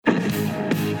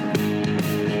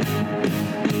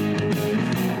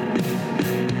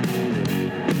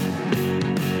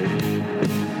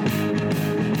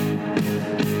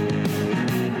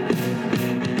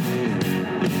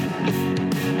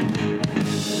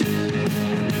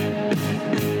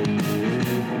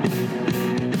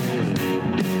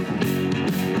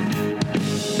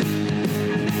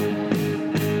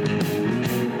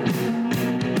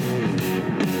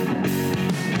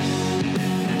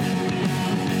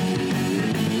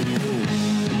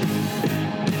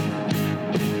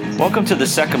Welcome to the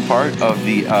second part of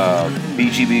the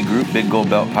BGB Group Big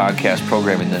Gold Belt podcast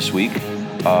programming this week.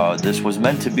 This was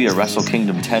meant to be a Wrestle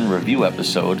Kingdom 10 review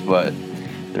episode, but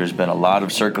there's been a lot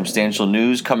of circumstantial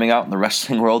news coming out in the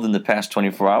wrestling world in the past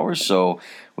 24 hours, so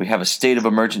we have a state of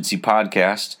emergency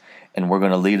podcast, and we're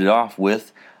going to lead it off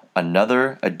with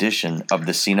another edition of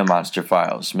the Cena Monster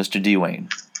Files. Mr.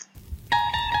 Dwayne.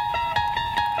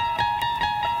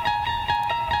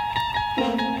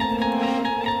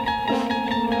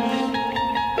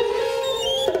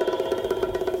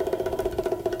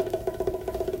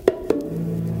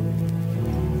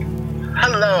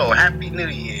 Hello, Happy New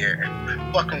Year.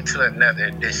 Welcome to another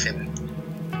edition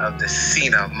of the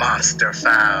Cena Monster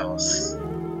Files.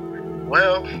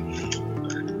 Well,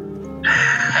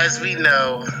 as we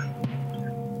know,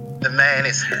 the man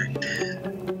is hurt.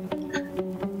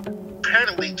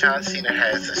 Apparently, John Cena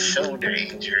has a shoulder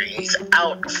injury. He's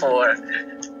out for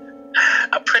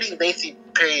a pretty lengthy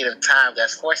period of time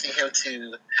that's forcing him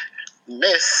to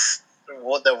miss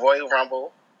the Royal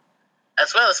Rumble,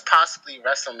 as well as possibly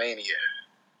WrestleMania.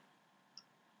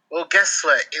 Well, guess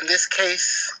what? In this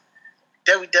case,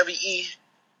 WWE,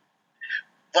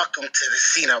 welcome to the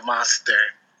Cena Monster.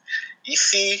 You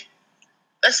see,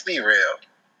 let's be real.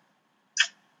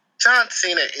 John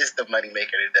Cena is the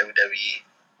moneymaker to WWE.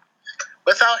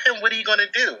 Without him, what are you going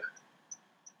to do?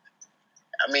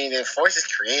 I mean, it forces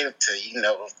creative to,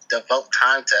 devote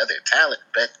time to other talent,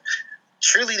 but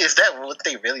truly, is that what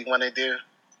they really want to do?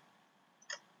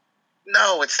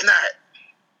 No, it's not.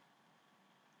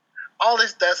 All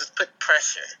this does is put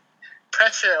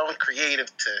pressure on creative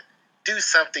to do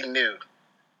something new.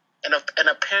 And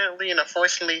apparently and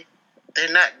unfortunately,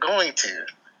 they're not going to.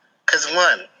 Because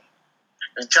one,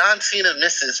 if John Cena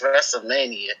misses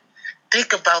WrestleMania,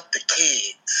 think about the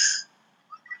kids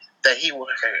that he will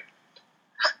hurt.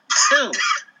 Two,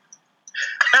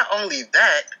 not only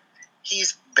that,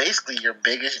 he's basically your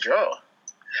biggest draw.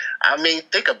 I mean,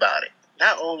 think about it.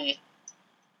 Not only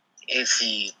is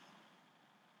he,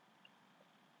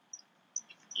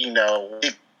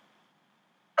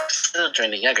 children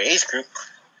in the younger age group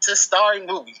to star in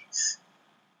movies.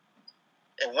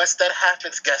 And once that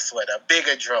happens, guess what? A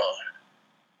bigger draw.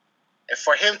 And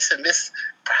for him to miss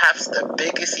perhaps the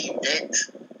biggest event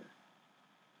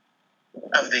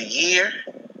of the year,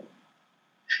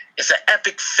 it's an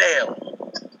epic fail.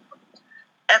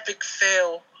 Epic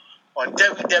fail on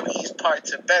WWE's part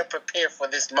to better prepare for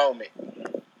this moment.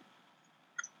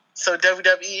 So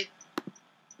WWE,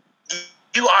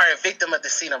 you are a victim of the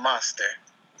Cena Monster.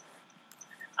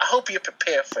 I hope you're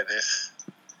prepared for this.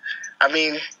 I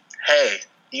mean, hey,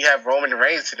 you have Roman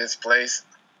Reigns in this place.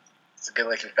 He's a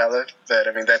good-looking fella, but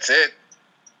I mean, that's it.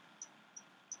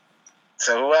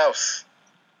 So who else?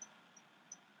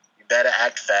 You better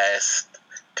act fast,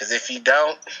 because if you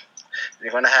don't,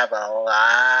 you're going to have a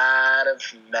lot of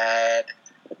mad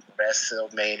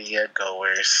WrestleMania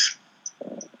goers.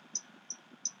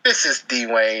 This is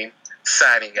Dwayne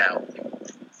signing out.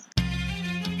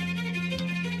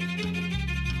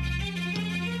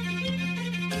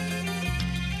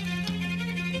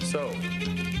 So,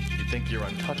 you think you're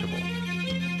untouchable?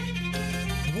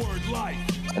 Word life.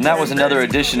 And that was another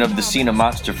edition of the Cena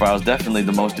Monster Files, definitely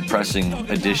the most depressing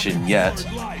edition yet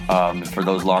for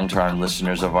those long-term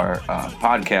listeners of our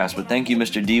podcast. But thank you,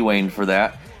 Mr. Dwayne, for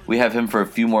that. We have him for a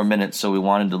few more minutes, so we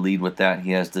wanted to lead with that.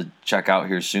 He has to check out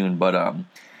here soon. But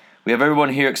we have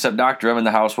everyone here except Dr. M in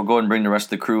the house. We'll go ahead and bring the rest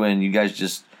of the crew in. You guys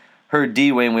just heard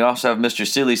Dwayne. We also have Mr.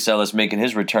 Silly Celis making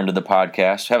his return to the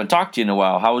podcast. Haven't talked to you in a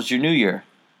while. How was your New Year?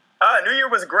 New Year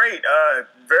was great.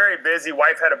 Very busy.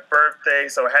 Wife had a birthday,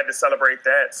 so I had to celebrate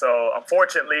that. So,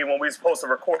 unfortunately, when we were supposed to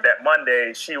record that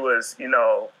Monday, she was,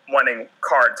 wanting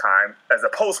card time as a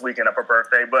post weekend of her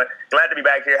birthday. But glad to be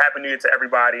back here. Happy New Year to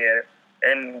everybody.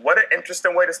 And what an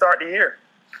interesting way to start the year.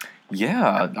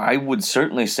 Yeah, I would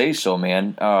certainly say so,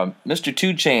 man. Mr.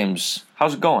 2 Chains,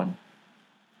 how's it going?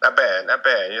 Not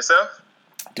bad. Yourself?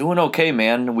 Doing okay,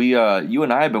 man. We, you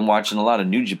and I have been watching a lot of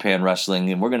New Japan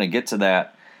wrestling, and we're going to get to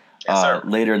that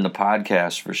later in the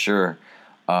podcast for sure.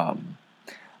 Well,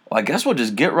 I guess we'll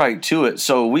just get right to it.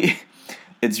 So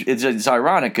it's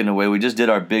ironic in a way. We just did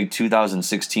our big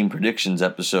 2016 predictions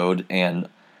episode, and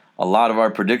a lot of our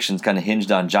predictions kind of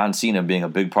hinged on John Cena being a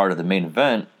big part of the main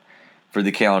event for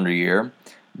the calendar year.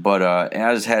 But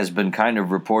as has been kind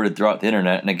of reported throughout the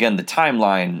internet, and again, the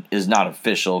timeline is not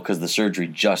official because the surgery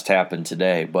just happened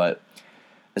today, but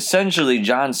essentially,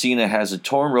 John Cena has a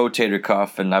torn rotator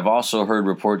cuff, and I've also heard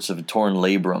reports of a torn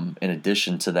labrum in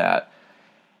addition to that.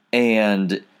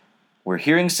 And We're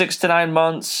hearing 6 to 9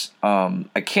 months.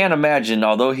 I can't imagine,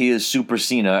 although he is Super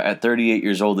Cena at 38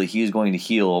 years old, that he is going to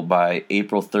heal by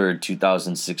April 3rd,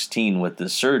 2016 with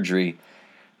this surgery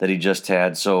that he just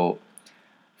had. So,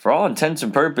 for all intents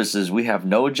and purposes, we have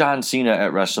no John Cena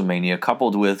at WrestleMania,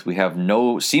 coupled with we have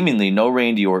seemingly no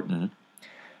Randy Orton,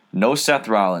 no Seth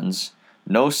Rollins,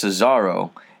 no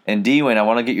Cesaro. And D-Wayne, I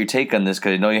want to get your take on this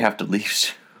because I know you have to leave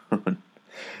soon.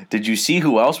 Did you see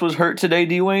who else was hurt today,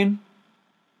 D-Wayne?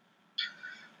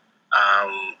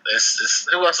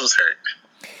 Who else was hurt?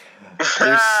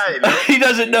 He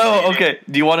doesn't know. Okay.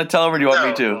 Do you want to tell him or do you want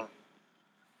me to?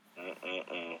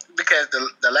 Because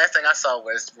the last thing I saw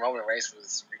was Roman Reigns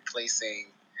was replacing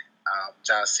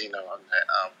John Cena on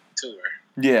that tour.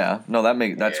 Yeah. No,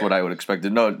 that's what I would expect.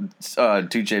 No,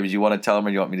 2 James, you want to tell him or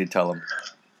you want me to tell him?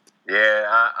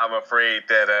 Yeah, I'm afraid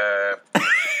that.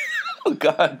 Oh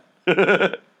God. I'm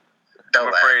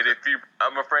afraid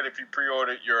if you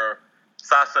pre-ordered your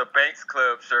Sasha Banks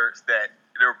Club shirts that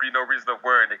there will be no reason of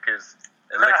wearing it because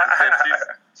Alexa said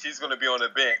she's going to be on the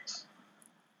bench.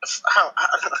 How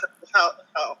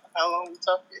long are we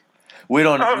talking? We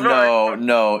don't know.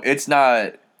 No, it's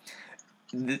not.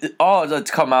 All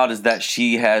that's come out is that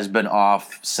she has been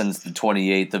off since the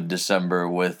 28th of December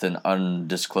with an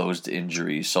undisclosed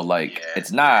injury. So,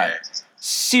 it's not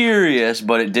serious,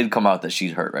 but it did come out that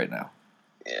she's hurt right now.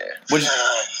 Yeah.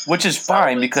 Which is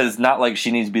fine because it's not like she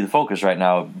needs to be the focus right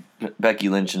now. Becky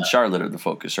Lynch and Charlotte are the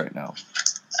focus right now.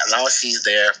 As long as she's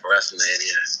there for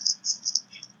WrestleMania.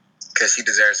 Because she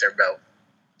deserves her belt.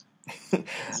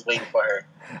 Just waiting for her.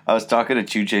 I was talking to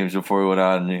 2 James before we went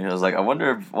on, and I was like, I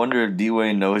wonder if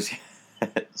D-Wayne knows yet.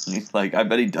 And he's like, I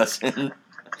bet he doesn't.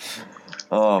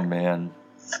 Oh, man.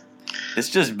 It's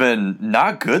just been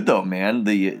not good, though, man.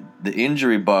 The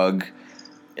injury bug,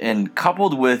 and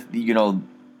coupled with,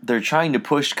 they're trying to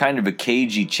push kind of a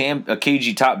cagey top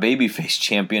babyface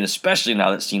champion, especially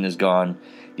now that Cena's gone.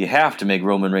 You have to make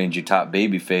Roman Reigns your top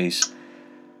babyface.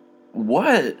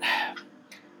 What?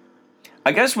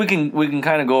 I guess we can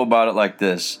kind of go about it like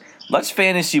this. Let's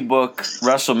fantasy book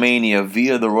WrestleMania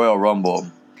via the Royal Rumble.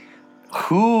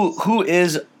 Who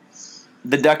is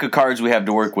the deck of cards we have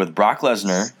to work with? Brock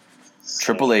Lesnar,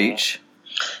 Triple H,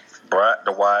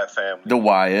 the Wyatt family, the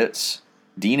Wyatts,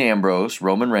 Dean Ambrose,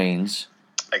 Roman Reigns.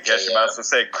 I guess you might as well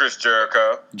say Chris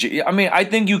Jericho. I mean, I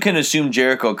think you can assume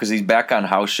Jericho because he's back on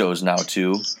house shows now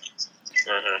too.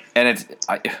 Mm-hmm. And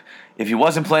if he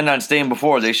wasn't planning on staying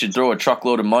before, they should throw a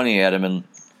truckload of money at him and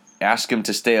ask him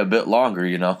to stay a bit longer.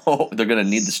 They're going to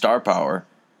need the star power.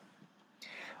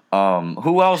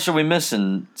 Who else are we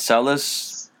missing?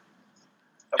 Celis?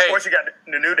 Of course, you got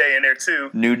the New Day in there too.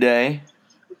 New Day.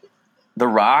 The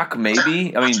Rock,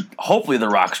 maybe. I mean, hopefully The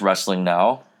Rock's wrestling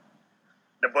now.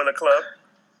 The Bullet Club.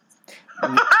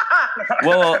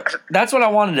 Well, that's what I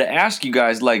wanted to ask you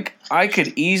guys. I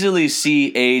could easily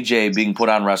see AJ being put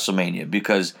on WrestleMania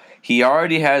because he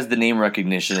already has the name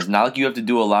recognition. It's not like you have to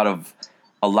do a lot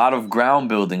of ground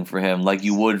building for him like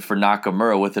you would for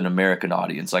Nakamura with an American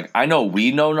audience. I know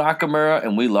we know Nakamura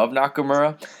and we love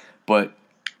Nakamura, but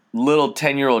little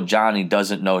 10-year-old Johnny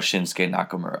doesn't know Shinsuke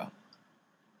Nakamura.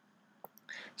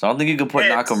 So I don't think you can put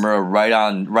Nakamura right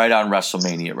on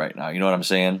WrestleMania right now. You know what I'm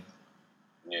saying?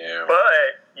 Yeah. But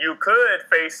you could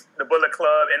face the Bullet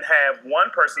Club and have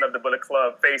one person of the Bullet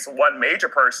Club face one major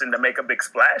person to make a big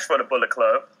splash for the Bullet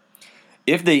Club.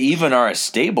 If they even are a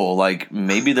stable,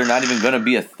 maybe they're not even going to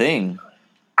be a thing.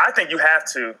 I think you have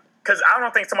to. Because I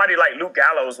don't think somebody like Luke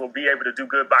Gallows will be able to do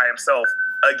good by himself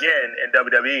again in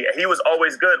WWE. He was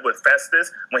always good with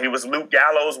Festus, when he was Luke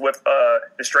Gallows with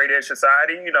the Straight Edge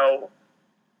Society,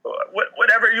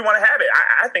 whatever you want to have it.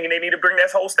 I think they need to bring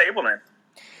this whole stable in.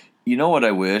 You know what I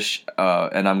wish,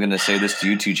 and I'm going to say this to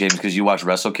you too, James, because you watch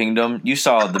Wrestle Kingdom. You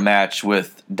saw the match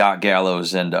with Doc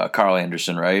Gallows and Carl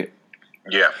Anderson, right?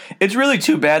 Yeah. It's really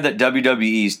too bad that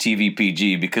WWE's TV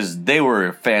PG because they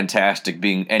were fantastic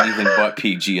being anything but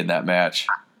PG in that match.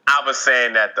 I was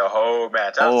saying that the whole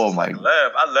match. I love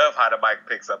how the mic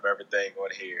picks up everything on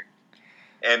here.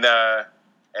 And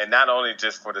not only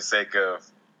just for the sake of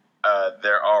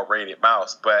their R-rated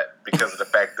mouse, but because of the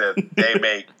fact that they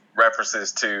make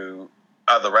references to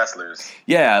other wrestlers.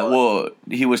 Yeah, well,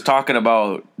 he was talking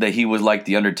about that he was like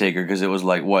The Undertaker because it was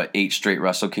 8 straight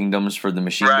Wrestle Kingdoms for the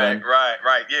machine gun?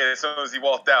 Right. Yeah, as soon as he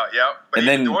walked out, yep. But and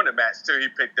then during the match, too,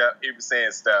 he was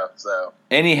saying stuff. So.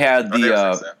 And he had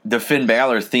the Finn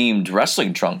Balor themed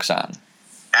wrestling trunks on.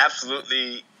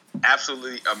 Absolutely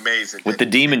amazing. With the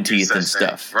demon teeth and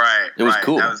stuff. Right. It was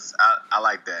cool. I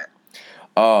like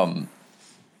that.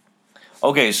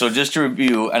 Okay, so just to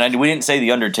review, and we didn't say The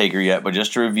Undertaker yet, but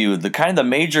just to review, the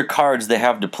major cards they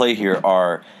have to play here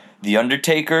are The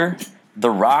Undertaker, The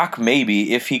Rock,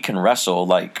 maybe, if he can wrestle.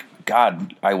 Like,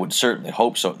 God, I would certainly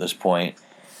hope so at this point.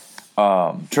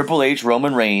 Triple H,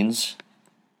 Roman Reigns,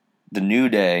 The New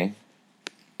Day,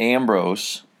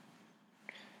 Ambrose,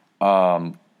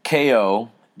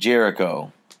 KO,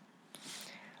 Jericho.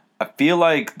 I feel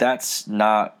like that's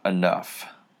not enough.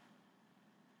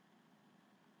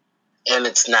 And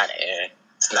it's not, Aaron.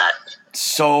 It's not.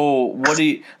 So, what do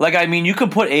you... Like, I mean, you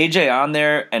could put AJ on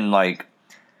there and, like...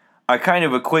 I kind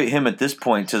of equate him at this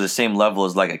point to the same level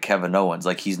as, like, a Kevin Owens.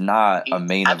 Like, he's not a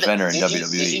main eventer in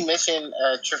WWE. Did you mention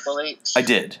Triple H? I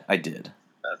did.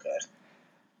 Okay.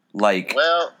 Like...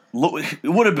 Well... It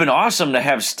would have been awesome to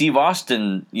have Steve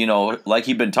Austin, you know, like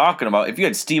he'd been talking about. If you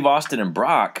had Steve Austin and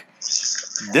Brock,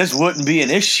 this wouldn't be an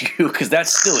issue because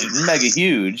that's still mega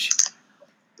huge.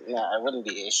 No, it wouldn't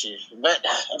be an issue. But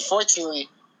unfortunately,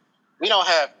 we don't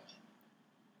have it.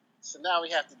 So now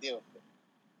we have to deal with it.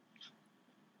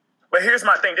 But here's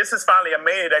my thing. This is finally a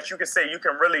Mania that you can say you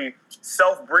can really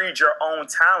self-breed your own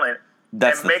talent.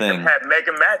 That's and make them have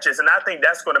mega matches. And I think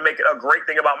that's going to make it a great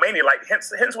thing about Mania. Like,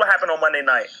 hence what happened on Monday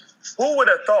night. Who would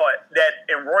have thought that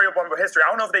in Royal Rumble history, I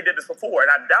don't know if they did this before,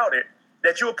 and I doubt it,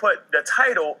 that you would put the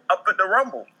title up at the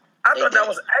Rumble. I thought that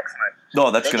was excellent.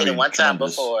 No, that's going to be one time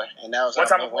before, and that was one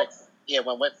time before.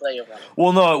 When Ric Flair won.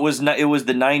 Well, no, it was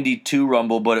the 92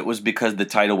 Rumble, but it was because the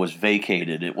title was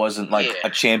vacated. It wasn't like a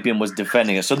champion was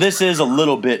defending it. So this is a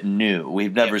little bit new.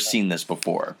 We've never seen this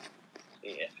before.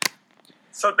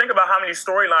 So think about how many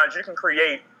storylines you can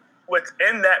create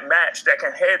within that match that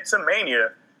can head to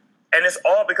Mania, and it's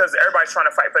all because everybody's trying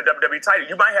to fight for the WWE title.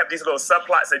 You might have these little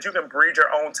subplots that you can breed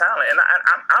your own talent, and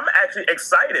I'm actually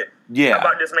excited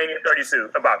about this Mania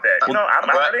 32, about that. You know, I'm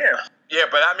out in. Yeah,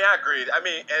 but I mean, I agree. I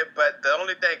mean, but the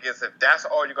only thing is, if that's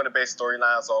all you're going to base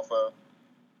storylines off of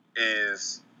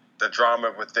is the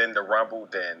drama within the Rumble,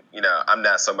 then, you know, I'm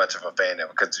not so much of a fan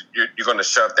of it because you're going to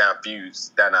shove down feuds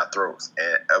down our throats,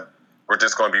 and we're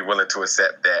just going to be willing to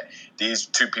accept that these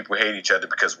two people hate each other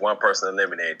because one person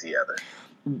eliminated the other.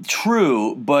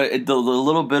 True, but the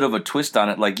little bit of a twist on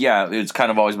it, like, yeah, it's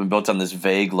kind of always been built on this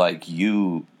vague, like,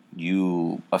 you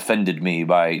offended me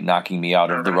by knocking me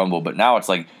out of the Rumble, but now it's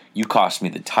like, you cost me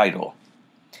the title.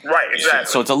 Right, exactly.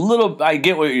 So it's a little, I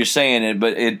get what you're saying,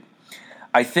 but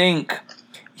I think,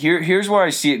 here's where I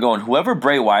see it going. Whoever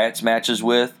Bray Wyatt's matches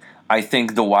with, I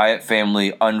think the Wyatt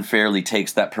family unfairly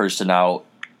takes that person out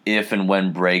if and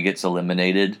when Bray gets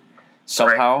eliminated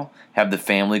somehow, have the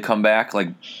family come back. Like,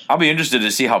 I'll be interested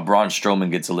to see how Braun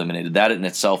Strowman gets eliminated. That in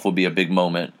itself will be a big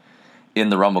moment in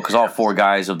the Rumble because all four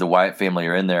guys of the Wyatt family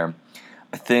are in there.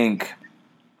 I think,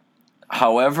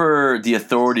 however the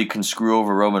Authority can screw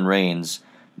over Roman Reigns,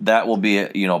 that will be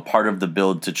part of the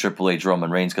build to Triple H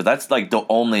Roman Reigns because that's like the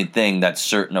only thing that's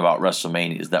certain about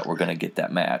WrestleMania is that we're going to get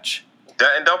that match.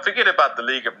 And don't forget about the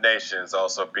League of Nations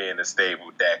also being a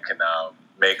stable that can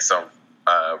make some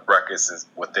ruckus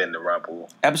within the Rumble.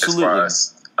 Absolutely.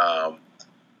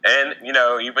 And, you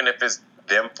know, even if it's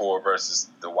them four versus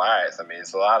the Wyatts, I mean,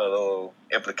 it's a lot of little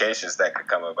implications that could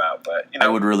come about. But, you know, I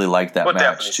would really like that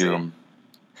match, too.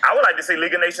 I would like to see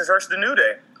League of Nations versus the New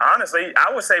Day. Honestly,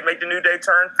 I would say make the New Day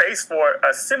turn face for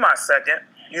a semi-second.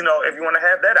 You know, if you want to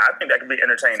have that, I think that could be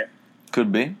entertaining.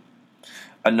 Could be.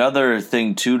 Another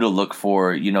thing, too, to look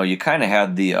for, you know, you kind of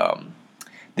had the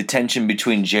tension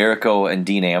between Jericho and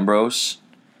Dean Ambrose,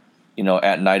 you know,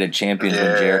 at Night of Champions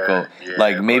when Jericho,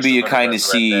 like maybe you kind of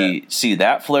see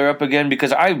that flare up again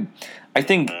because I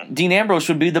think Dean Ambrose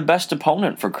would be the best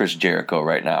opponent for Chris Jericho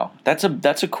right now. That's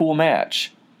a cool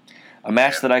match, a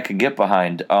match that I could get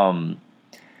behind.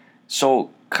 So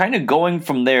kind of going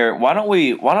from there, why don't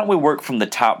we work from the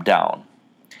top down?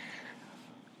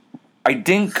 I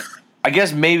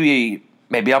guess maybe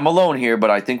I'm alone here, but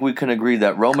I think we can agree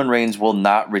that Roman Reigns will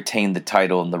not retain the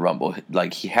title in the Rumble.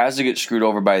 Like, he has to get screwed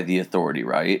over by the Authority,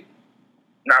 right?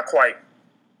 Not quite.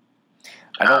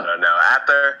 I don't know.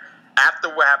 After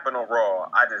what happened on Raw,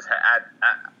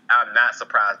 I'm not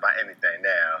surprised by anything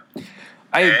now.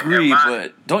 I agree,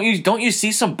 but don't you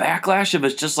see some backlash if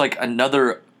it's just like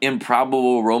another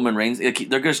improbable Roman Reigns?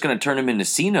 They're just going to turn him into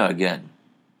Cena again.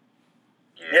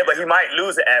 Yeah, but he might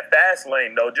lose it at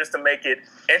Fastlane, though, just to make it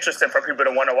interesting for people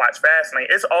to want to watch Fastlane.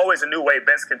 It's always a new way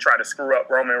Vince can try to screw up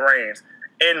Roman Reigns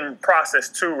in process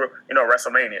to,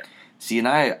 WrestleMania. See, and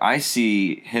I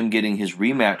see him getting his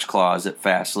rematch clause at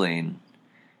Fastlane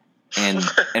and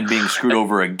being screwed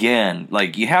over again.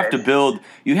 Like, you have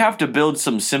to build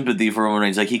some sympathy for Roman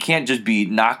Reigns. Like, he can't just be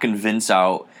knocking Vince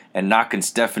out and knocking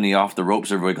Stephanie off the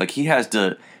ropes every week. Like, he has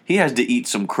to eat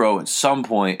some crow at some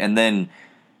point, and then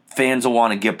fans will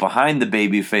want to get behind the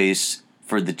babyface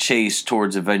for the chase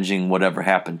towards avenging whatever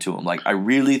happened to him. Like, I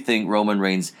really think Roman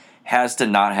Reigns has to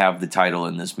not have the title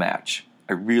in this match.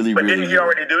 But didn't he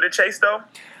already do the chase, though?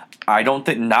 I don't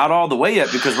think, not all the way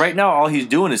yet, because right now all he's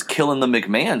doing is killing the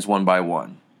McMahons one by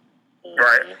one.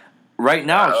 Right. Right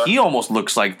now, he almost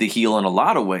looks like the heel in a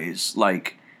lot of ways.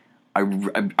 Like,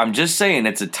 I'm just saying,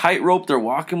 it's a tightrope they're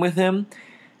walking with him.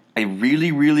 I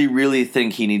really, really, really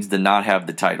think he needs to not have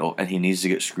the title, and he needs to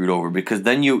get screwed over, because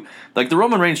then like the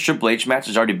Roman Reigns Triple H match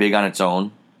is already big on its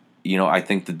own. You know, I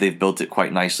think that they've built it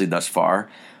quite nicely thus far.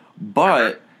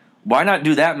 But why not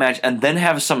do that match and then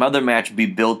have some other match be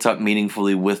built up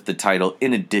meaningfully with the title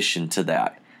in addition to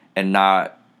that, and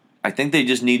not? I think they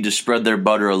just need to spread their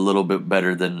butter a little bit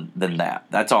better than that.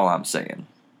 That's all I'm saying.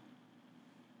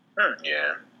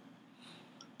 Yeah,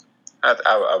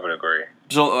 I would agree.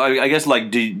 So I guess, like,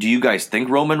 do you guys think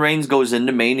Roman Reigns goes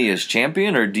into Mania as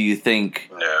champion, or do you think?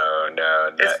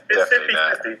 No, it's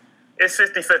 50-50. It's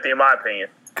 50-50 in my opinion.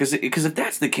 Because if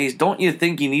that's the case, don't you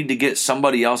think you need to get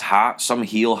somebody else hot, some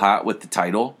heel hot with the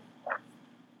title?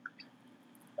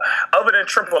 Other than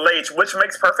Triple H, which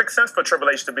makes perfect sense for Triple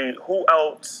H to be, who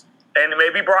else? And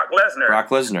maybe Brock Lesnar. I'm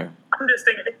just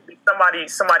thinking it could be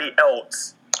somebody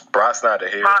else. Brock's not a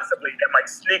heel. Possibly that might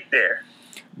sneak there.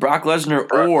 Brock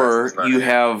Lesnar, or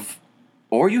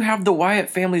you have the Wyatt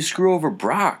family screw over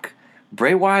Brock.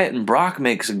 Bray Wyatt and Brock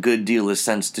makes a good deal of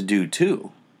sense to do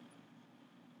too.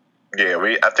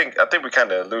 Yeah, I think we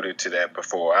kind of alluded to that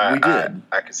before. We did.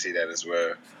 I can see that as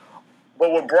well.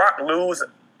 But would Brock lose?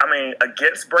 I mean,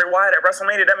 against Bray Wyatt at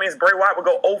WrestleMania, that means Bray Wyatt would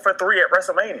go 0-3 at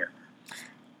WrestleMania.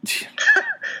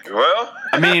 Well,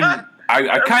 I mean,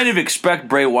 I kind of expect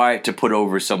Bray Wyatt to put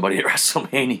over somebody at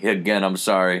WrestleMania again. I'm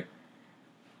sorry.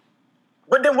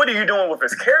 But then what are you doing with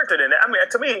his character then? I mean,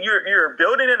 to me, you're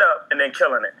building it up and then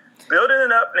killing it. Building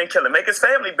it up and then killing it. Make his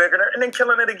family bigger and then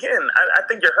killing it again. I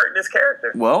think you're hurting his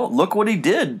character. Well, look what he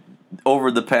did over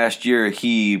the past year.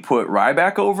 He put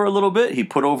Ryback over a little bit. He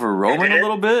put over Roman a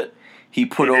little bit. He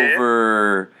put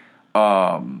over,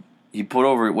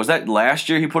 was that last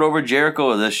year he put over Jericho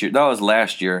or this year? That was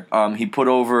last year. He put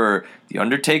over The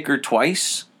Undertaker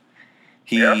twice.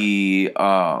 Who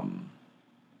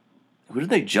did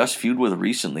they just feud with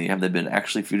recently? Have they been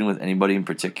actually feuding with anybody in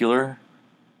particular?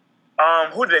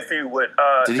 Who did they feud with?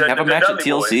 Did he have a match at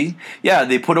TLC? Boys. Yeah,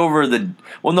 they put over the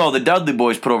Dudley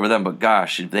Boys put over them, but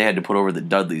gosh, if they had to put over the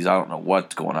Dudleys, I don't know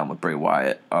what's going on with Bray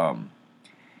Wyatt.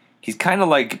 He's kind of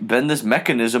like been this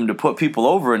mechanism to put people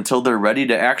over until they're ready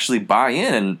to actually buy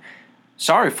in. And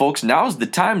sorry, folks, now's the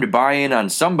time to buy in on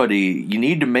somebody. You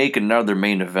need to make another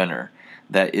main eventer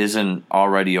that isn't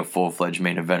already a full-fledged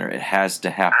main eventer. It has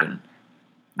to happen.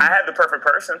 I have the perfect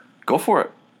person. Go for it.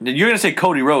 You're going to say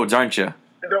Cody Rhodes, aren't you?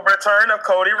 The return of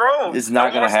Cody Rhodes. It's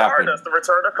not going to happen. The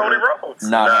return of Cody Rhodes.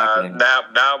 Not happening.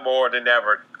 Now more than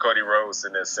ever, Cody Rhodes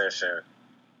in Ascension.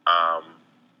 I'm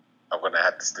going to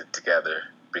have to stick together.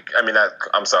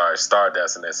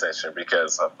 Stardust in Ascension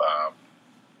because of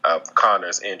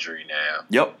Connor's injury now.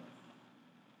 Yep.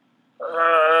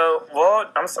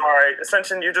 Well, I'm sorry.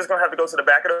 Ascension, you're just going to have to go to the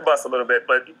back of the bus a little bit,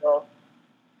 but, you know.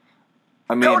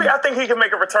 I mean, Cody, I think he can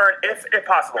make a return if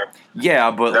possible.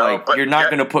 Yeah, but you're not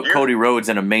going to put Cody Rhodes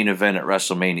in a main event at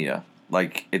WrestleMania.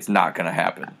 Like, it's not going to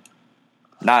happen.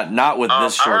 Not with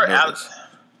this short notice.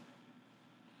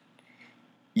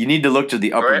 You need to look to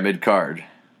the upper mid card.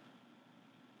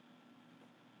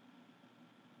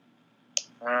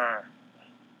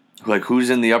 Like, who's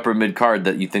in the upper mid card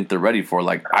that you think they're ready for?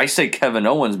 Like, I say Kevin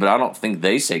Owens, but I don't think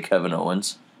they say Kevin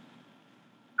Owens.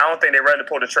 I don't think they're ready to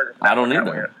pull the trigger. I don't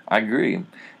either. I agree.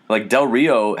 Like, Del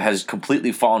Rio has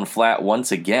completely fallen flat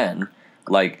once again.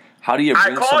 Like, how do you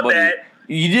bring somebody? That.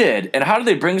 You did. And how do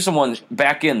they bring someone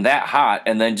back in that hot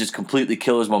and then just completely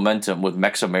kill his momentum with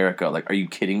Mex America? Like, are you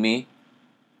kidding me?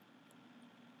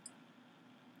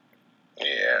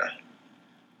 Yeah.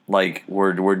 Like,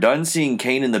 we're done seeing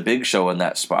Kane and the Big Show in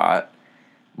that spot.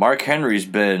 Mark Henry's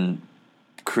been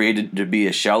created to be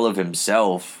a shell of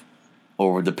himself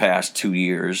over the past 2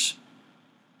 years.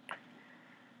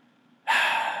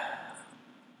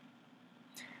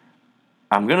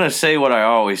 I'm going to say what I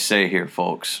always say here,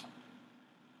 folks.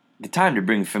 The time to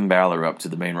bring Finn Balor up to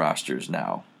the main roster is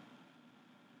now.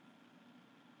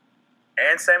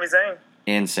 And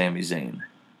Sami Zayn.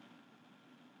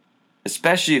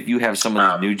 Especially if you have some of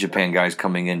the New Japan guys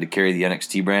coming in to carry the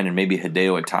NXT brand, and maybe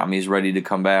Hideo Itami's ready to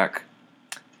come back.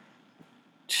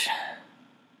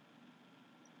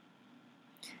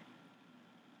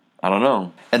 I don't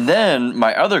know. And then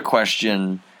my other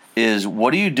question is,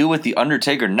 what do you do with The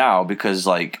Undertaker now? Because,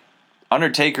 like,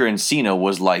 Undertaker and Cena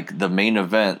was, like, the main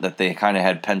event that they kind of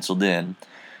had penciled in.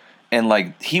 And,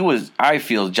 like, I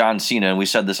feel John Cena, and we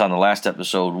said this on the last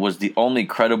episode, was the only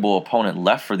credible opponent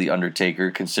left for The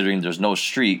Undertaker, considering there's no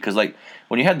streak. Because, like,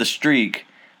 when you had the streak,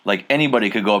 like, anybody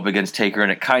could go up against Taker,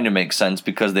 and it kind of makes sense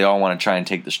because they all want to try and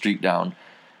take the streak down.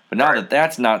 But now that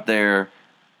that's not there,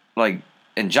 like,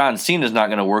 and John Cena's not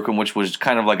going to work him, which was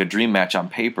kind of like a dream match on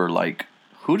paper, like,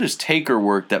 who does Taker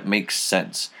work that makes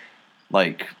sense?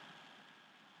 Like,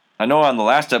 I know on the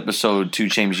last episode, 2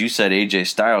 Chainz, you said AJ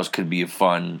Styles could be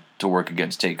fun to work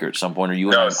against Taker at some point. Or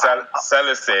you? No,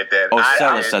 Sellers said that. Oh,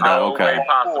 Sellers said that. Okay.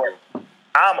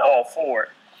 I'm all for it.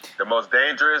 The most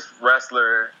dangerous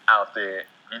wrestler out there.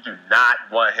 You do not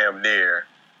want him near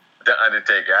The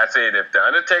Undertaker. I said if The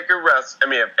Undertaker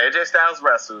if AJ Styles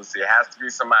wrestles, it has to be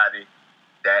somebody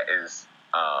that is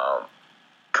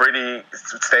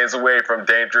stays away from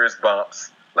dangerous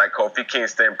bumps like Kofi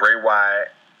Kingston, Bray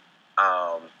Wyatt,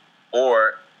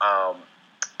 or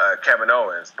Kevin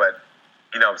Owens. But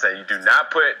you know what I'm saying? You do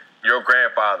not put your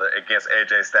grandfather against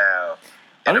AJ Styles.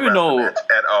 I don't even know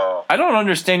at all. I don't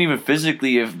understand even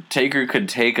physically if Taker could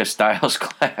take a Styles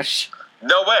clash.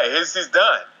 No way. He's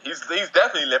done. He's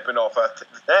definitely limping off after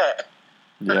that.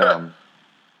 Yeah.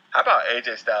 How about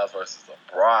AJ Styles versus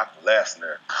Brock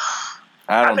Lesnar?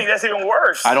 I think that's even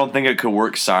worse. I don't think it could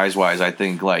work size-wise. I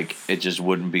think, like, it just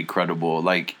wouldn't be credible.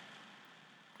 Like,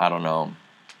 I don't know.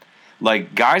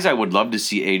 Like, guys I would love to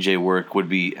see AJ work would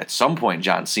be, at some point,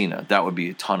 John Cena. That would be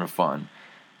a ton of fun.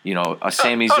 You know, a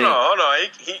Sami Zayn. Hold on.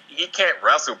 He can't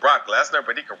wrestle Brock Lesnar,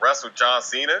 but he can wrestle John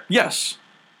Cena? Yes.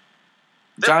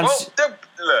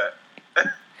 Look.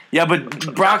 Yeah,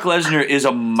 but Brock Lesnar is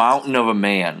a mountain of a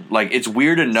man. Like, it's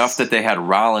weird enough that they had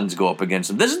Rollins go up against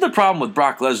him. This is the problem with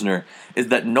Brock Lesnar, is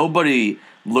that nobody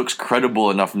looks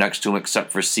credible enough next to him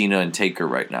except for Cena and Taker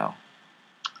right now.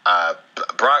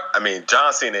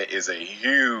 John Cena is a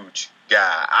huge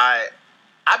guy.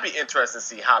 I'd be interested to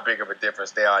see how big of a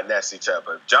difference they are next to each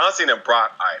other. John Cena and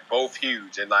Brock are both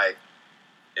huge, and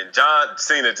John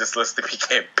Cena just looks to be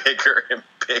getting bigger and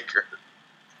bigger.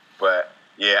 But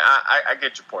yeah, I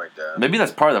get your point there. Maybe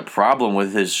that's part of the problem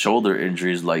with his shoulder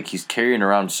injuries. Like, he's carrying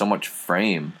around so much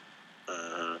frame.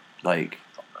 Mm-hmm. Like,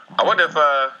 I wonder if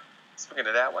speaking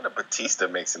of that, I wonder if Batista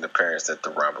makes an appearance at the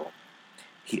Rumble.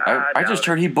 I just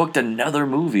heard he booked another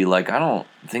movie. Like, I don't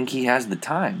think he has the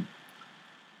time.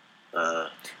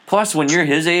 Plus, when you're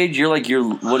his age,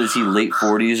 what is he, late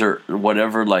 40s or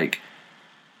whatever, like,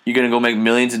 you're going to go make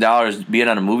millions of dollars being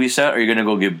on a movie set, or you're going to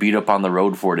go get beat up on the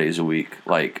road 4 days a week?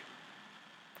 Like,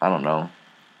 I don't know.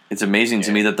 It's amazing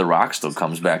to me that The Rock still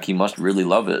comes back. He must really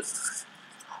love it.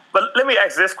 But let me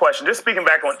ask this question. Just speaking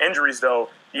back on injuries, though,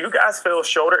 do you guys feel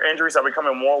shoulder injuries are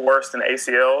becoming more worse than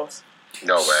ACLs?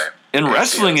 No way. In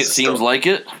wrestling, it seems like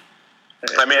it.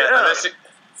 I mean,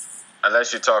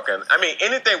 unless you're talking,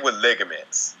 anything with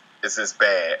ligaments is just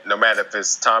bad. No matter if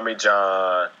it's Tommy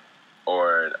John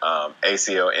or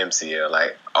ACL, MCL,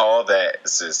 like all that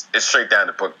is it's straight down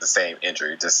the book the same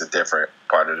injury, just a different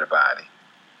part of the body.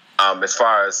 As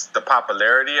far as the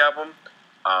popularity of them,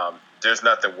 there's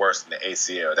nothing worse than the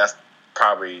ACL. That's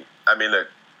probably,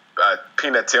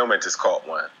 Peanut Tillman just caught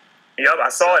one. Yep, I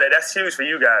saw that. That's huge for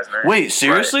you guys, man. Wait,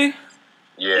 seriously? Right.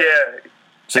 Yeah.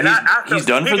 So he's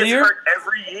done for the year? He gets hurt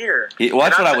every year.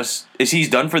 That's what he's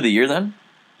done for the year then?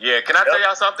 Yeah, can I tell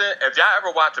y'all something? If y'all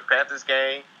ever watch a Panthers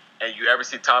game and you ever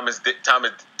see Thomas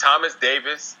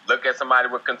Davis look at somebody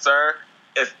with concern,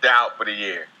 it's out for the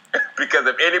year. Because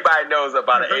if anybody knows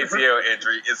about an ACL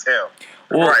injury, it's him.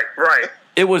 Well, right.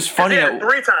 It was funny. 3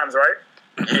 times, right?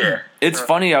 Yeah. It's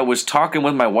funny, I was talking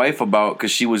with my wife about,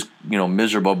 because she was,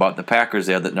 miserable about the Packers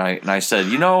the other night, and I said,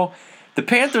 the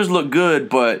Panthers look good,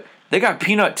 but they got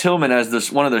Peanut Tillman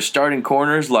as one of their starting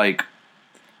corners. Like,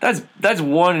 that's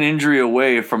one injury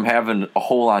away from having a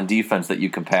hole on defense that you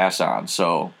can pass on.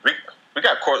 So we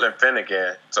got Cortland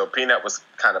Finnegan. So Peanut was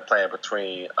kind of playing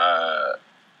between the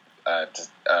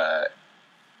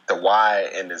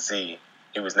Y and the Z.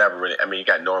 He was never really. You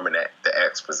got Norman at the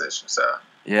X position. So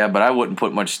yeah, but I wouldn't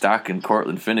put much stock in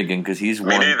Cortland Finnegan because he's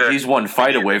one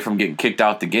fight away from getting kicked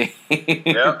out the game.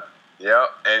 Yep.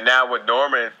 And now with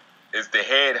Norman is the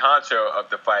head honcho of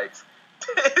the fights,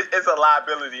 it's a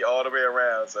liability all the way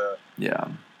around. So yeah.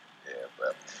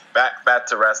 But back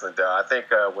to wrestling though. I think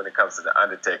when it comes to the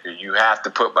Undertaker, you have to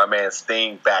put my man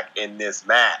Sting back in this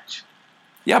match.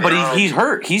 Yeah, but he's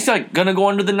hurt. He's gonna go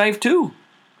under the knife too.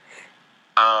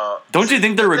 Don't you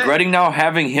think they're regretting now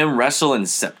having him wrestle in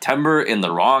September in the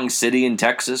wrong city in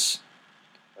Texas?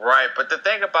 Right, but the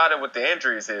thing about it with the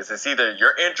injuries is it's either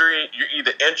you're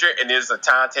either injured and there's a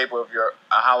timetable of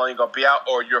how long you're gonna be out,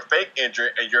 or you're fake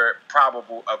injured and you're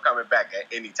probable of coming back at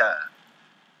any time.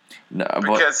 No,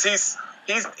 because he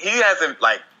hasn't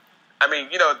I mean,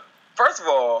 first of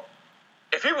all,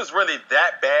 if he was really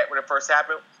that bad when it first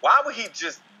happened, why would he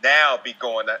just now be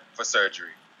going for surgery?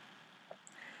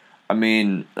 I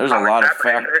mean, there's a lot of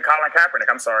Colin Kaepernick,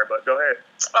 I'm sorry, but go ahead.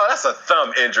 Oh, that's a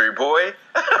thumb injury, boy.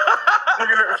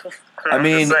 I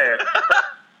mean,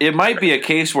 it might be a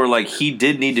case where, like, he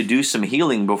did need to do some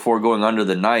healing before going under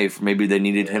the knife. Maybe they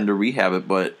needed him to rehab it,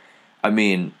 but, I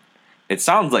mean, it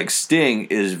sounds like Sting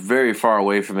is very far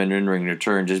away from an in-ring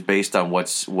return just based on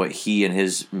what he and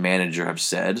his manager have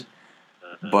said.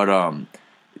 Mm-hmm. But,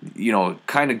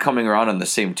 kind of coming around on the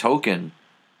same token,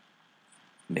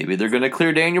 maybe they're going to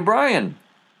clear Daniel Bryan.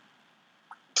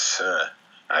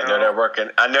 I know they're working.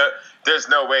 I know there's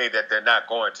no way that they're not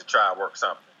going to try to work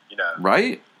something,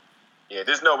 Right? Yeah,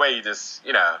 there's no way you're just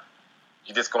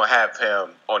going to have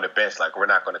him on the bench like we're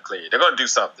not going to clear. They're going to do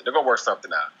something. They're going to work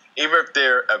something out. Even if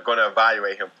they're going to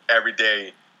evaluate him every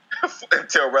day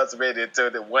until WrestleMania,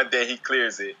 until the one day he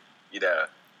clears it,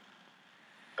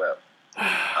 But,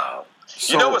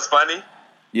 you know what's funny?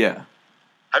 Yeah.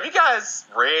 Have you guys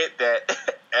read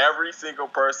that every single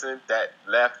person that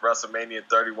left WrestleMania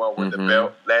 31 with the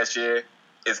belt last year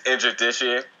is injured this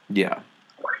year? Yeah.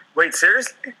 Wait,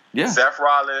 seriously? Yeah. Seth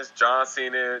Rollins, John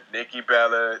Cena, Nikki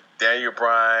Bella, Daniel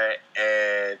Bryan,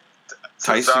 and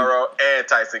Cesaro and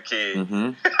Tyson Kidd.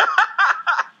 Mm-hmm.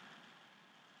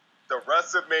 The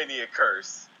WrestleMania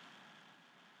curse.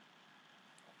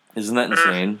 Isn't that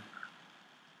insane?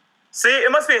 See,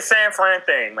 it must be a San Fran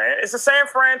thing, man. It's a San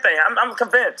Fran thing. I'm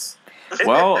convinced.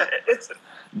 Well,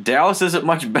 Dallas isn't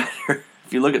much better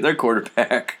if you look at their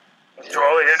quarterback.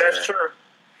 Oh, yeah, that's true.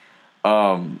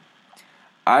 But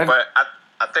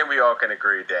I think we all can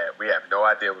agree that we have no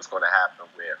idea what's going to happen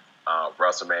with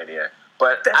WrestleMania.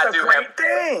 But that's a great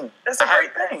thing. That's a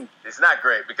great thing. It's not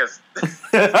great because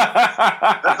there's a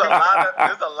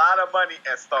lot of money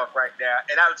at stock right now.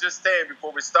 And I was just saying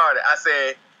before we started, I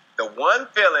said the one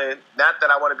feeling, not that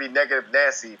I want to be negative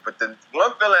Nancy, but the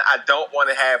one feeling I don't want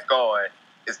to have going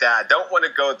is that I don't want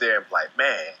to go there and be like,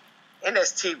 man,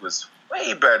 NXT was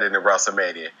way better than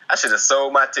WrestleMania. I should have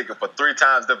sold my ticket for 3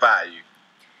 times the value.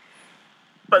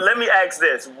 But let me ask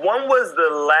this. When was the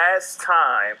last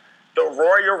time the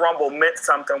Royal Rumble meant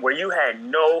something where you had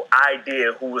no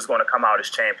idea who was going to come out as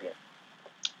champion?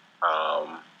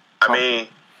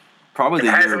 Probably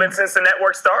it hasn't been since the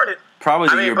network started. Probably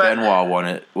the year Benoit won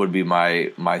it would be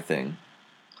my thing.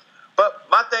 But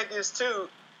my thing is, too,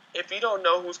 if you don't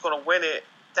know who's going to win it,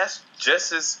 that's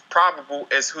just as probable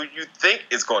as who you think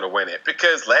is going to win it.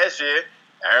 Because last year,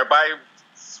 everybody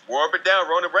swore up and down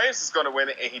Roman Reigns is going to win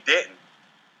it, and he didn't.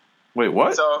 Wait,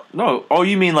 what? So, no. Oh,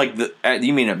 you mean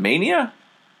you mean at Mania?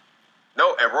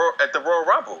 No, at the Royal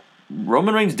Rumble.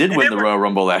 Roman Reigns did win the Royal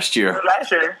Rumble last year.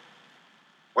 Last year.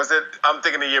 Was it? I'm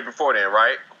thinking the year before then,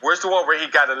 right? Where's the one where he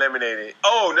got eliminated?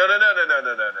 Oh, no.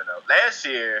 Last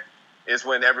year is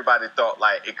when everybody thought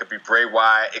like it could be Bray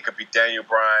Wyatt, it could be Daniel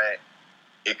Bryan,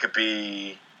 it could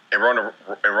be and Roman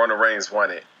Reigns won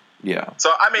it. Yeah.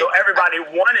 So I mean, everybody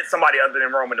wanted somebody other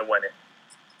than Roman to win it.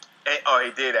 And,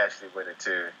 he did actually win it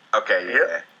too. Okay,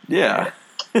 yeah. Yeah.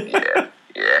 I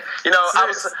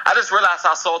just realized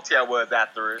how salty I was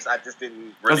afterwards. I just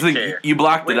didn't really care. You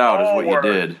blocked it out, is what you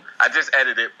did. I just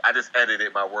edited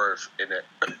my words in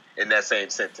that same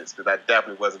sentence because I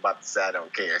definitely wasn't about to say I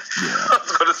don't care. Yeah. I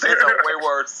was going to say something way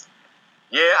worse.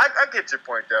 Yeah, I get your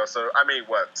point though. So I mean,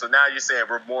 what? So now you're saying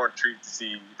we're more intrigued to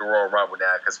see the Royal Rumble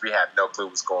now because we have no clue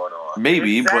what's going on.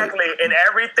 Maybe, exactly, and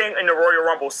everything in the Royal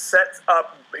Rumble sets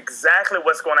up exactly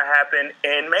what's going to happen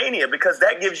in Mania because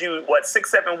that gives you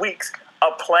 6-7 weeks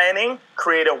of planning,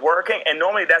 creative working, and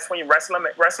normally that's when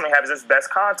wrestling has its best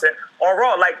content on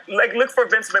Raw. Like look for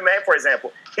Vince McMahon, for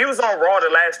example. He was on Raw the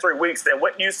last 3 weeks, and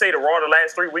what you say to Raw the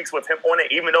last 3 weeks with him on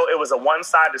it, even though it was a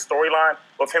one-sided storyline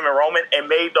with him and Roman, it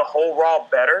made the whole Raw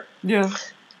better. Yeah.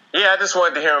 Yeah, I just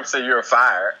wanted to hear him say you're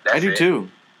fired. I do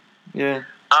too. Yeah.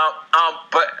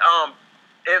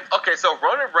 So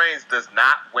Roman Reigns does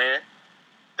not win.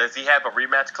 Does he have a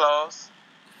rematch clause?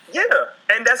 Yeah,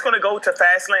 and that's going to go to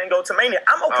Fastlane, go to Mania.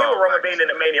 I'm okay with Roman being in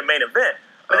the Mania main event,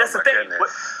 but that's the thing.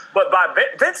 But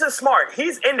Vince is smart.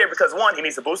 He's in there because, one, he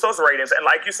needs to boost those ratings, and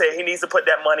like you said, he needs to put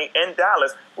that money in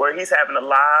Dallas, where he's having a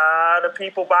lot of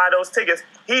people buy those tickets.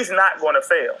 He's not going to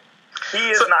fail.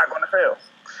 He is not going to fail.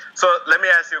 So let me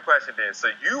ask you a question then. So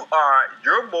you're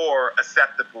more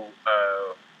acceptable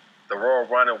of the Royal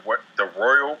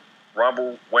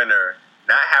Rumble winner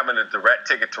not having a direct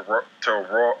ticket to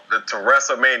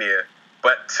WrestleMania,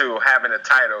 but to having a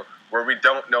title where we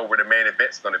don't know where the main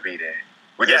event's going to be then.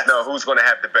 We just know who's going to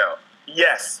have the belt.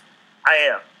 Yes, I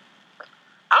am.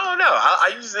 I don't know.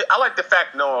 I like the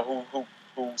fact knowing who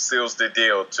seals the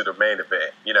deal to the main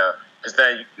event. Because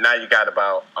now you got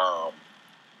about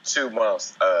 2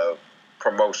 months of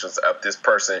promotions of this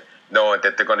person knowing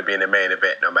that they're going to be in the main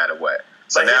event no matter what.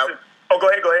 So now, go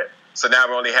ahead. So now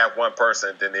we only have one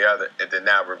person, then the other, and then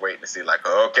now we're waiting to see, like,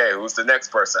 okay, who's the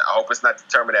next person? I hope it's not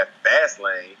determined at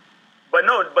Fastlane. But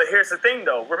here's the thing,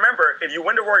 though. Remember, if you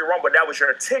win the Royal Rumble, that was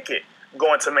your ticket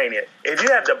going to Mania. If you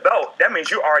have the belt, that means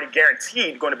you're already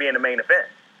guaranteed going to be in the main event.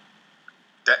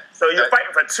 So you're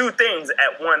fighting for two things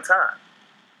at one time.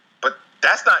 But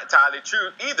that's not entirely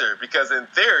true either, because in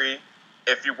theory,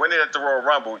 if you win it at the Royal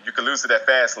Rumble, you can lose it at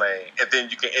Fastlane, and then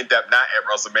you can end up not at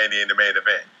WrestleMania in the main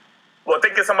event. Well,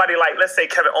 think of somebody like, let's say,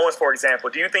 Kevin Owens, for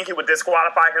example. Do you think he would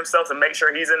disqualify himself to make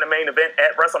sure he's in the main event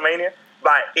at WrestleMania?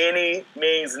 By any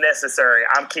means necessary,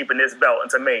 I'm keeping this belt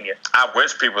into Mania. I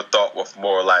wish people thought with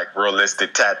more, like,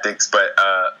 realistic tactics, but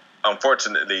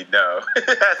unfortunately, no.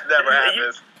 That's never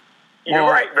happened. You're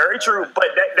right. Very true. But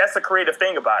that's the creative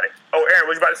thing about it. Oh, Aaron,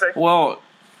 what you about to say? Well,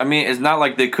 I mean, it's not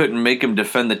like they couldn't make him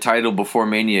defend the title before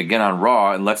Mania again on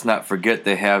Raw. And let's not forget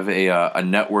they have a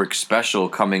network special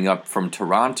coming up from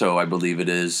Toronto, I believe it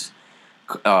is,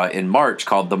 in March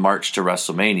called The March to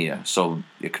WrestleMania. So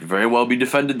it could very well be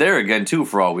defended there again, too,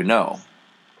 for all we know.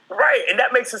 Right, and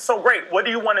that makes it so great. What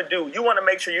do you want to do? You want to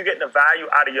make sure you're getting the value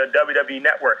out of your WWE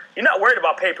network. You're not worried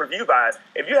about pay-per-view buys.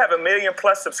 If you have 1 million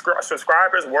plus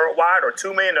subscribers worldwide, or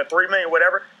 2 million or 3 million,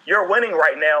 whatever, you're winning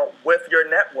right now with your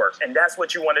network, and that's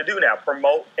what you want to do now,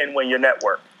 promote and win your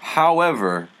network.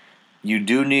 However, you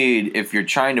do need, if you're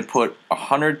trying to put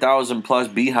 100,000 plus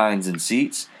behinds in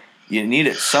seats, you need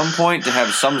at some point to have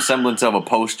some semblance of a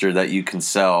poster that you can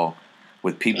sell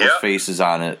with people's faces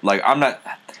on it. Like,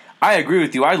 I agree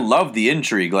with you. I love the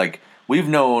intrigue. Like, we've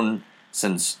known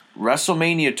since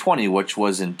WrestleMania 20, which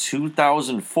was in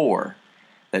 2004,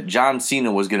 that John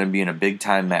Cena was going to be in a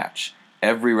big-time match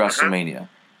every WrestleMania.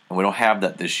 And we don't have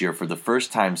that this year for the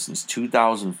first time since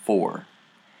 2004.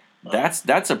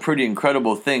 That's a pretty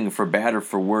incredible thing, for bad or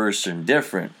for worse and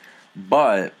different.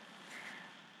 But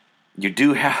you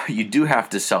do have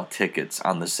to sell tickets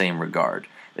on the same regard.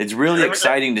 It's really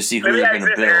exciting to see who you're going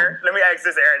to build. Let me ask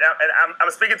this, Aaron. And I'm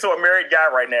speaking to a married guy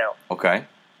right now. Okay.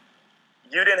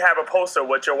 You didn't have a poster of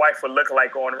what your wife would look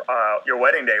like on your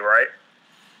wedding day, right?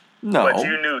 No. But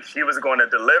you knew she was going to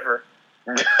deliver.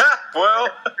 Well.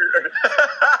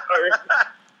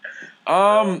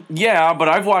 Yeah, but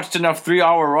I've watched enough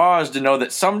 3-hour Raws to know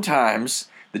that sometimes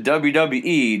the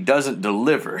WWE doesn't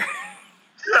deliver.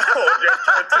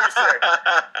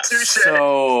 Touche.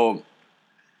 So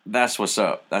that's what's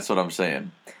up. That's what I'm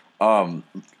saying.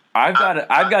 I've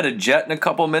got a jet in a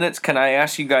couple minutes. Can I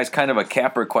ask you guys kind of a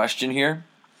capper question here?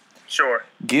 Sure.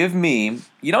 Give me.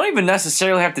 You don't even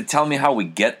necessarily have to tell me how we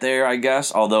get there, I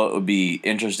guess. Although it would be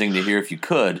interesting to hear if you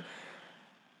could.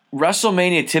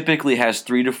 WrestleMania typically has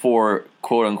 3 to 4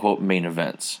 quote unquote main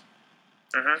events.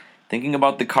 Mm-hmm. Thinking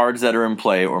about the cards that are in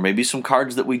play, or maybe some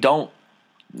cards that we don't,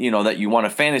 that you want a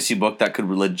fantasy book that could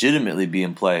legitimately be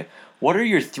in play. What are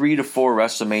your 3 to 4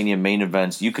 WrestleMania main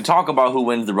events? You can talk about who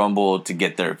wins the Rumble to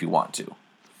get there if you want to. 2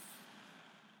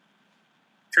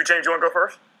 Chainz, you want to go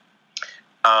first?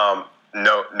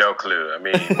 No clue. I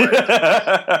mean, I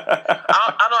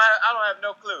don't have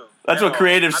no clue. That's what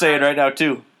Creative's saying right now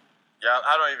too. Yeah,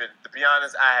 I don't even. To be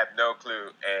honest, I have no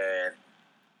clue, and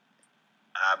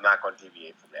I'm not going to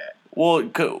deviate from that. Well,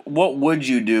 what would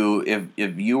you do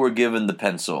if you were given the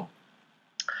pencil?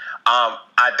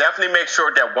 I definitely make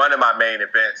sure that one of my main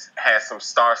events has some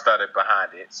star-studded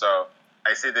behind it. So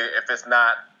I see that if it's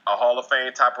not a Hall of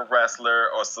Fame type of wrestler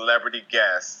or celebrity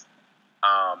guest,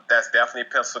 that's definitely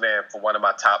penciled in for one of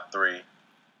my top 3.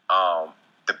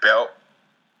 The belt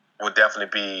will definitely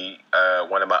be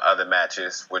one of my other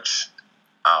matches, which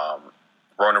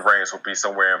Roman Reigns will be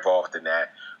somewhere involved in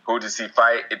that. Who does he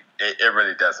fight? It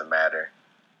really doesn't matter.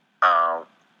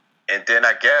 And then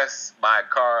I guess my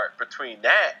card between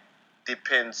that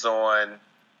depends on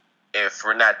if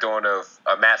we're not doing a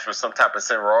match with some type of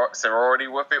sorority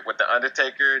with it, with The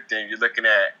Undertaker, then you're looking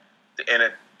at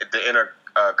the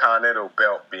Intercontinental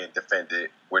belt being defended,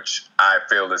 which I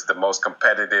feel is the most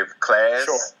competitive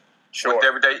class with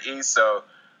WWE. So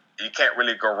you can't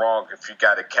really go wrong if you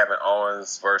got a Kevin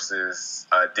Owens versus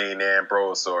Dean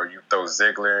Ambrose, or you throw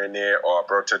Ziggler in there, or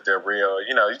Alberto Del Rio.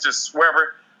 You just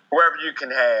whoever you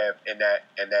can have in that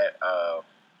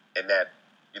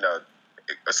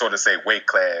sort of say weight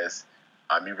class,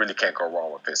 you really can't go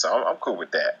wrong with it. So I'm cool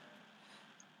with that.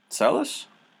 Sellers?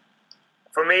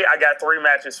 For me, I got 3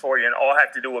 matches for you, and all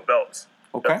have to do with belts.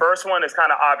 Okay. The first one is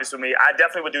kind of obvious with me. I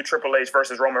definitely would do Triple H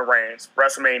versus Roman Reigns,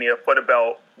 WrestleMania, for the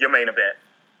belt, your main event.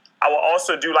 I will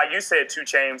also do, like you said, 2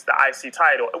 Chainz, the IC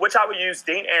title, which I would use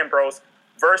Dean Ambrose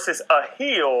versus a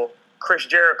heel Chris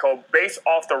Jericho, based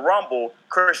off the Rumble,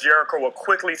 Chris Jericho will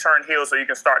quickly turn heel so you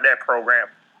can start that program.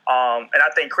 And I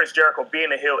think Chris Jericho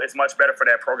being a heel is much better for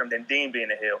that program than Dean being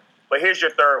a heel. But here's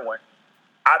your third one.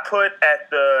 I put at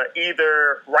the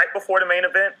either right before the main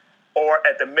event or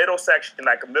at the middle section,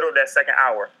 like the middle of that second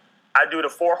hour, I do the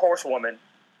 4 horsewomen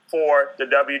for the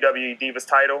WWE Divas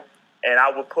title, and I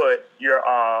would put your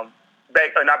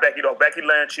Becky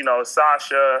Lynch,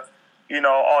 Sasha,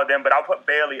 all of them, but I'll put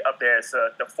Bayley up there as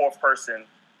the 4th person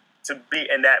to be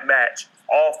in that match,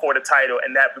 all for the title,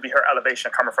 and that would be her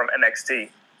elevation coming from NXT.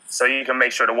 So you can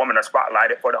make sure the women are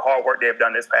spotlighted for the hard work they've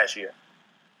done this past year.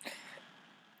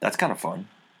 That's kind of fun.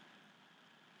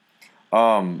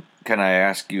 Can I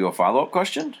ask you a follow-up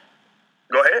question?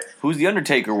 Go ahead. Who's The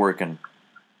Undertaker working?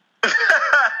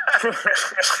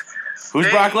 Who's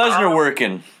Brock Lesnar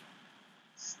working?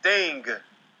 Sting.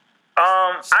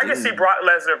 I can see Brock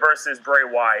Lesnar versus Bray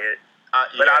Wyatt,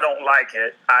 but I don't like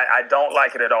it. I don't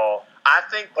like it at all. I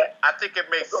think it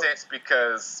makes sense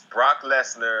because Brock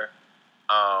Lesnar,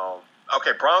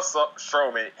 Braun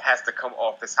Strowman has to come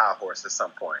off his high horse at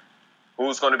some point.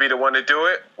 Who's going to be the one to do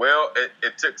it? Well,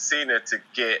 it took Cena to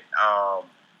get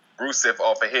Rusev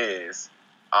off of his.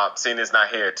 Cena's not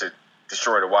here to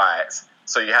destroy the Wyatts.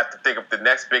 So you have to think of the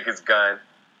next biggest gun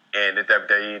in the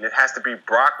WWE, and it has to be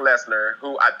Brock Lesnar,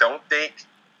 who I don't think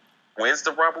wins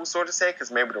the Rumble, so to say,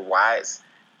 because maybe the Wyatts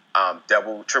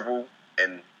double, triple,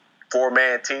 and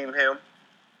 4-man team him,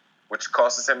 which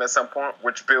costs him at some point,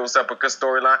 which builds up a good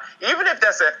storyline. Even if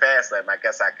that's at Fastlane, I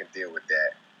guess I can deal with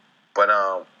that. But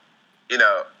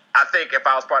I think if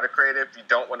I was part of creative, you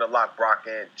don't want to lock Brock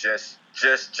in just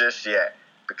yet,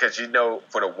 because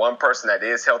for the one person that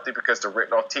is healthy because they're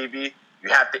written off TV, you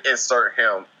have to insert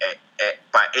him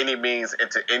by any means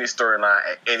into any storyline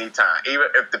at any time. Even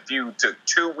if the feud took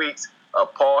 2 weeks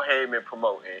of Paul Heyman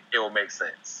promoting, it will make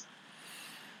sense.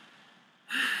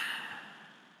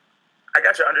 I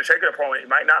got your Undertaker opponent. You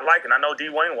might not like it. I know D.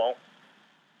 Wayne won't.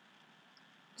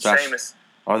 Sheamus.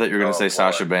 I thought you were going to say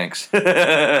Sasha Banks.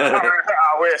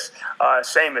 I wish.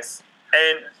 Sheamus.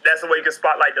 And that's the way you can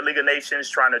spotlight the League of Nations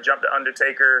trying to jump the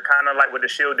Undertaker, kind of like what The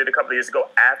Shield did a couple of years ago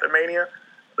after Mania.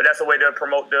 But that's a way to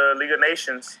promote the League of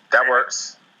Nations. That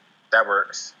works.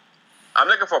 I'm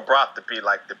looking for Brock to be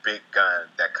like the big gun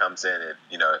that comes in and,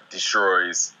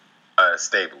 destroys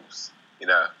stables,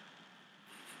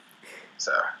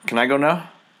 So. Can I go now?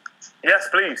 Yes,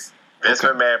 please. Vince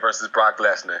McMahon versus Brock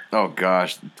Lesnar. Oh,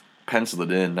 gosh. Pencil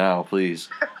it in now, please.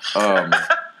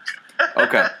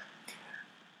 Okay.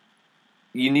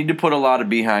 You need to put a lot of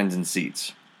behinds in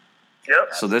seats.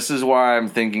 Yep. So this is why I'm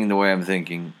thinking the way I'm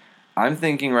thinking. I'm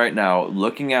thinking right now,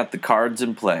 looking at the cards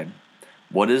in play,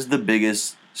 what is the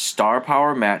biggest star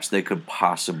power match they could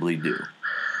possibly do?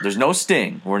 There's no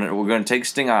Sting. We're going to take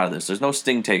Sting out of this. There's no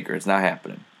Sting Taker. It's not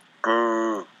happening.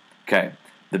 Boo. Okay.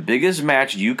 The biggest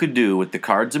match you could do with the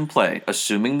cards in play,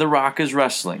 assuming The Rock is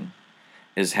wrestling,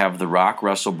 is have The Rock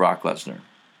wrestle Brock Lesnar.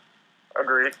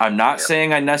 Agreed. I'm not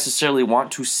saying I necessarily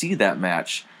want to see that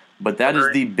match, but that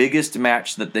is the biggest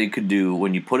match that they could do.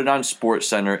 When you put it on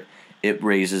SportsCenter, it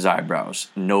raises eyebrows.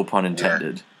 No pun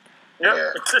intended.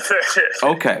 Yeah.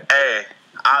 Okay. Hey,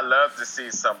 I love to see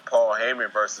some Paul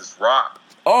Heyman versus Rock.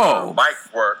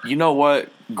 Mic work. You know what?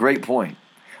 Great point.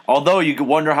 Although you could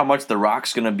wonder how much The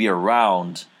Rock's going to be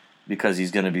around because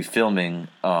he's going to be filming.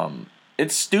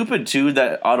 It's stupid, too,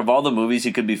 that out of all the movies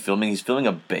he could be filming, he's filming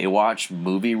a Baywatch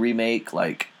movie remake.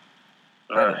 Like,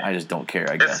 I just don't care,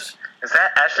 I guess. Is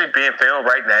that actually being filmed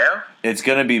right now? It's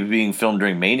going to be being filmed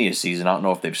during Mania season. I don't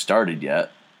know if they've started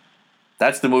yet.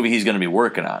 That's the movie he's going to be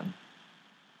working on.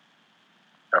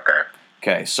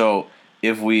 Okay, so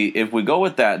if we go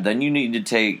with that, then you need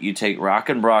to take Rock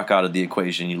and Brock out of the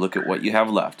equation. You look at what you have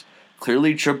left.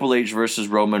 Clearly, Triple H versus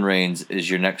Roman Reigns is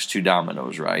your next 2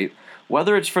 dominoes, right?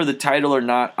 Whether it's for the title or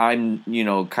not, I'm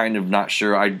kind of not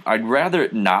sure. I'd rather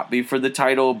it not be for the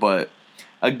title, but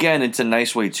again, it's a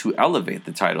nice way to elevate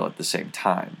the title at the same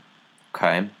time.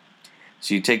 Okay,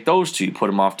 so you take those 2, you put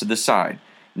them off to the side.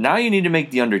 Now you need to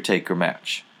make the Undertaker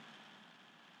match.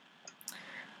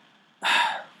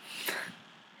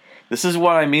 This is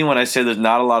what I mean when I say there's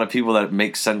not a lot of people that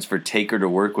make sense for Taker to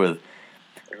work with.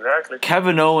 Exactly.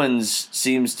 Kevin Owens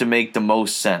seems to make the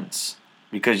most sense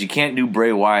because you can't do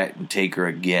Bray Wyatt and Taker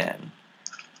again.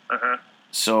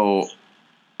 So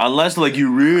unless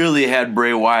you really had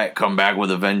Bray Wyatt come back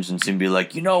with a vengeance and be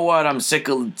like, you know what, I'm sick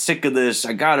of this.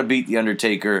 I gotta beat the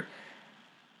Undertaker.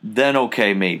 Then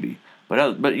okay, maybe.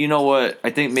 But you know what? I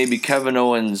think maybe Kevin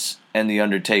Owens and the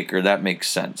Undertaker, that makes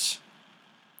sense.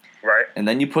 Right. And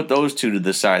then you put those 2 to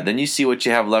the side. Then you see what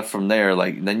you have left from there.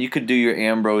 Then you could do your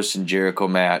Ambrose and Jericho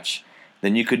match.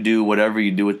 Then you could do whatever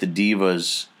you do with the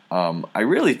Divas. I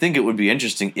really think it would be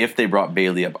interesting if they brought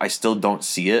Bayley up. I still don't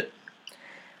see it.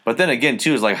 But then again,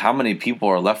 too, is like how many people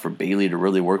are left for Bayley to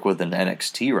really work with in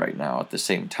NXT right now at the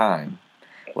same time?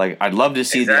 Like, I'd love to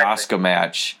see the Asuka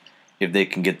match if they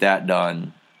can get that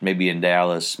done. Maybe in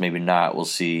Dallas, maybe not. We'll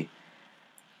see.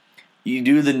 You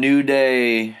do the New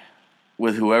Day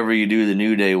with whoever you do the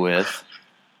New Day with.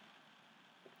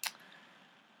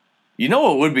 You know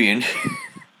what would be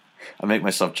I make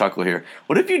myself chuckle here.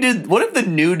 What if the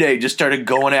New Day just started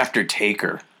going after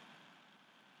Taker?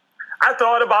 I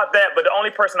thought about that, but the only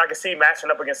person I could see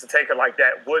matching up against the Taker like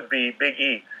that would be Big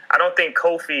E. I don't think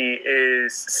Kofi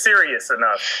is serious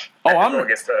enough.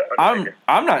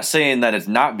 I'm not saying that it's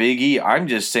not Big E. I'm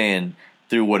just saying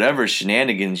through whatever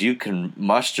shenanigans you can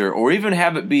muster, or even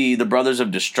have it be the Brothers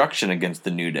of Destruction against the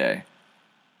New Day.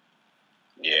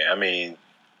 Yeah, I mean,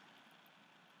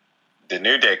 the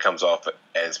New Day comes off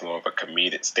as more of a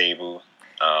comedic stable.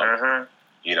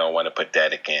 You don't want to put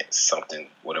that against something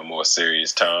with a more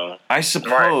serious tone. I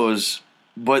suppose,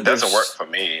 but it doesn't work for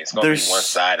me. It's going to be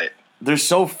one-sided. They're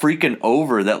so freaking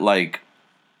over that, like,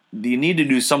 you need to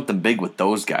do something big with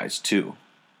those guys, too.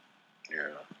 Yeah.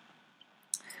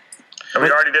 And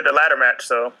we already did the ladder match,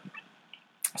 so.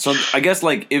 So I guess,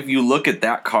 like, if you look at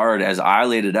that card as I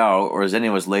laid it out, or as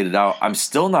anyone's laid it out, I'm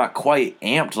still not quite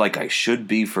amped like I should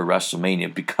be for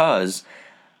WrestleMania because,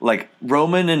 like,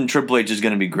 Roman and Triple H is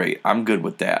going to be great. I'm good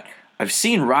with that. I've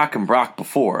seen Rock and Brock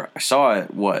before. I saw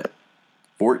it,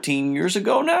 14 years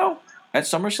ago now at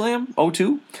SummerSlam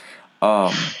 02?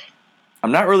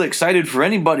 I'm not really excited for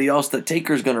anybody else that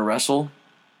Taker's going to wrestle.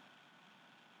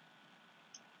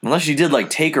 Unless you did, like,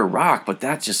 Taker Rock, but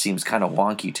that just seems kind of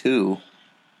wonky, too.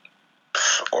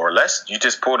 Or unless you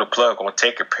just pull the plug on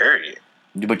Taker, period.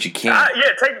 But you can't. Give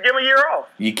him a year off.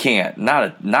 You can't.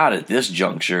 Not at this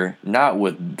juncture. Not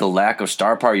with the lack of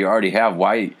star power you already have.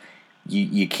 Why?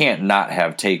 You can't not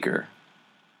have Taker.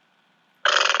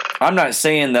 I'm not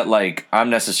saying that, like,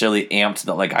 I'm necessarily amped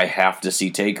that, like, I have to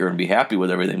see Taker and be happy with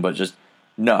everything, but just,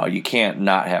 no, you can't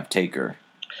not have Taker.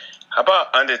 How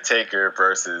about Undertaker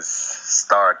versus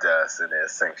Stardust in the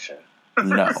Ascension?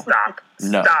 No. Stop.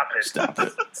 No. Stop it. Stop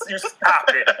it. You stop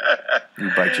it. You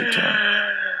bite your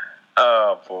tongue.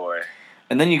 Oh, boy.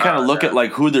 And then you kind of look at,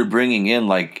 like, who they're bringing in.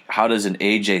 Like, how does an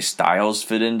AJ Styles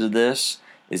fit into this?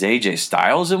 Is AJ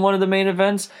Styles in one of the main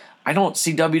events? I don't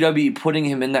see WWE putting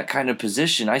him in that kind of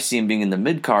position. I see him being in the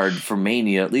mid-card for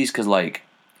Mania, at least because, like,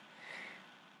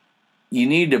 you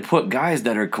need to put guys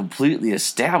that are completely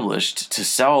established to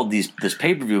sell this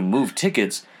pay-per-view and move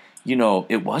tickets. You know,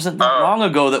 it wasn't that long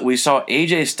ago that we saw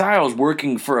AJ Styles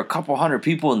working for a couple hundred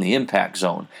people in the Impact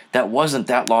Zone. That wasn't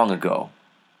that long ago.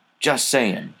 Just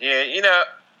saying. Yeah, you know,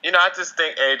 I just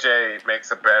think AJ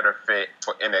makes a better fit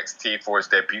for NXT for his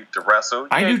debut to wrestle.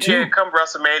 I do too. Yeah, come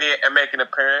WrestleMania and make an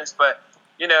appearance, but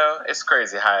you know, it's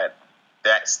crazy how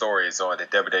that story is on the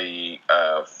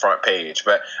WWE front page.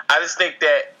 But I just think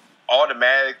that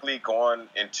automatically going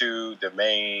into the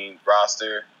main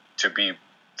roster to be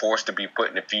forced to be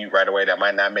put in a feud right away that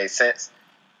might not make sense.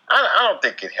 I don't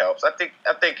think it helps. I think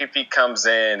if he comes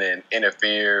in and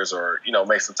interferes or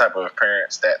makes some type of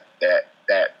appearance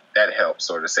that helps,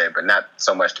 so to say, but not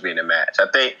so much to be in a match. I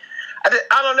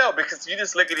don't know, because you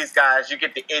just look at these guys, you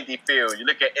get the indie feel. You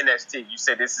look at NXT, you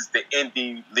say this is the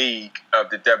indie league of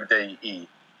the WWE,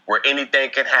 where anything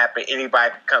can happen,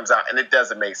 anybody comes out, and it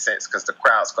doesn't make sense because the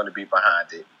crowd's going to be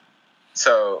behind it.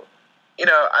 So,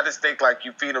 I just think like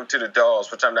you feed them to the dogs,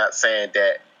 which I'm not saying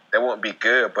that they won't be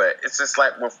good, but it's just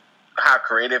like with how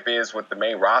creative is with the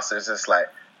main roster. It's just like,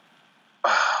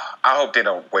 I hope they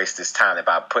don't waste this time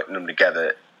about putting them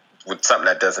together with something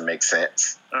that doesn't make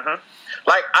sense. Mm-hmm.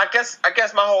 Like, I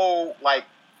guess my whole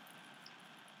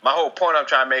point I'm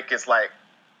trying to make is like,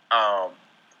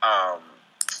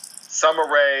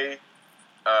 Summer Rae,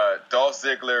 Dolph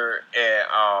Ziggler,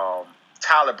 and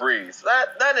Tyler Breeze.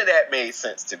 None of that made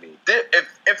sense to me.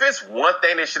 If it's one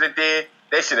thing they should have did,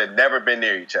 they should have never been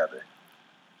near each other.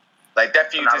 Like,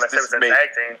 that feud just made...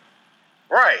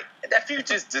 Right. That feud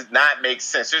just does not make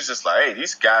sense. It's just like, hey,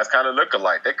 these guys kind of look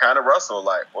alike. They kind of wrestle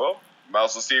alike. Well, might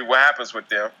as well see what happens with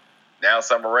them. Now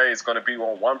Summer Rae is going to be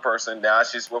on one person. Now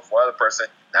she's with one other person.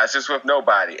 Now she's with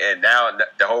nobody. And now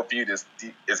the whole feud is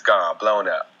gone, blown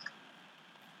up.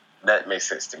 That makes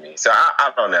sense to me. So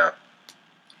I don't know.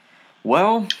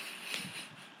 Well,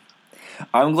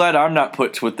 I'm glad I'm not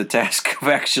put with the task of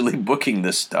actually booking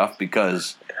this stuff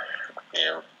because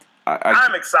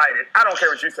I'm excited. I don't care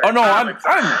what you say. Oh no,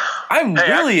 I'm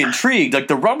really intrigued. Like,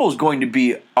 the Rumble's going to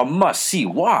be a must-see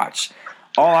watch.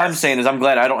 All I'm saying is I'm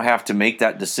glad I don't have to make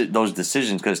those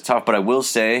decisions because it's tough. But I will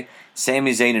say,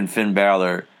 Sami Zayn and Finn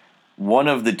Balor, one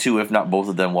of the two, if not both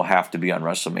of them, will have to be on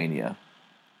WrestleMania.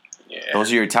 Yeah.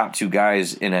 Those are your top two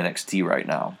guys in NXT right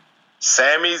now.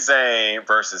 Sami Zayn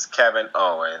versus Kevin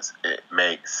Owens. It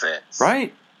makes sense.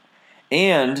 Right.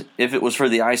 And if it was for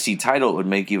the IC title, it would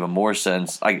make even more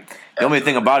sense. Like the only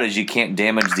thing about it is you can't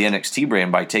damage the NXT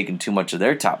brand by taking too much of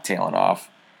their top talent off.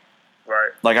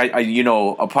 Right. Like I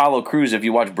Apollo Crews. If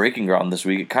you watch Breaking Ground this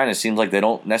week, it kind of seems like they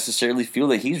don't necessarily feel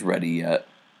that he's ready yet.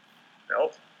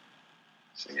 Nope.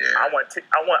 Yeah. I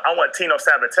want Tino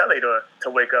Sabatelli to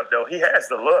wake up though. He has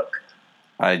the look.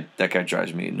 That guy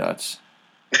drives me nuts.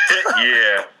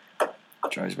 Yeah.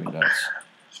 Drives me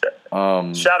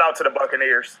nuts. Shout out to the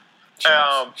Buccaneers.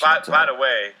 By the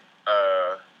way,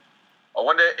 I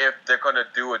wonder if they're going to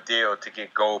do a deal to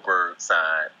get Goldberg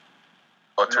signed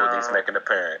or to at least make an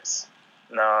appearance.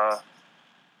 No.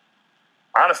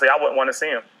 Honestly, I wouldn't want to see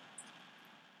him.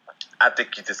 I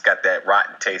think you just got that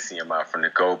rotten taste in your mouth from the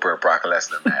Goldberg-Brock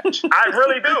Lesnar match. I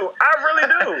really do.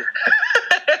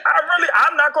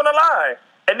 I'm not going to lie.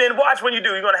 And then watch when you do.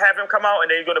 You're going to have him come out, and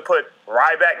then you're going to put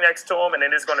Ryback next to him, and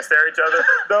then it's going to stare at each other.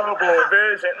 Double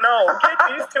vision. No, get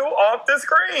these two off the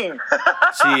screen.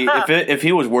 See, if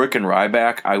he was working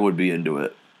Ryback, I would be into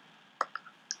it.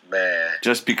 Man.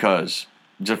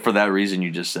 Just for that reason you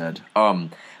just said.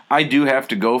 I do have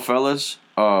to go, fellas.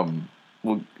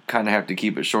 We'll kind of have to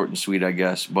keep it short and sweet, I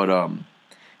guess. But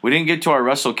we didn't get to our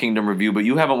Wrestle Kingdom review, but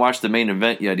you haven't watched the main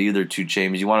event yet either, Two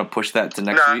Chains. You want to push that to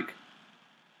next week?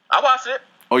 I watched it.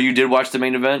 Oh, you did watch the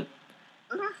main event?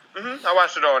 Mm-hmm. I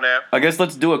watched it all now. I guess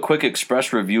let's do a quick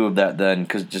express review of that then,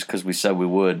 because we said we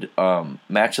would.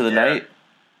 Match of the night?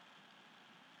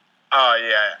 Oh,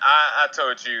 yeah. I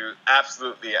told you,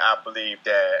 absolutely, I believe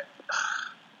that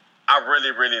I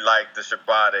really, really like the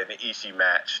Shibata and the Ishii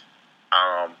match.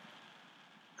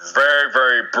 It's very,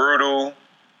 very brutal.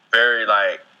 Very,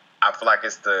 I feel like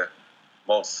it's the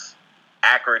most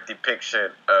accurate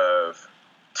depiction of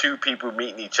two people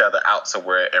meeting each other out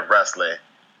somewhere in wrestling,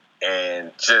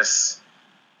 and just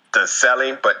the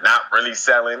selling but not really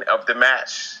selling of the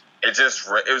match.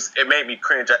 It made me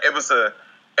cringe. It was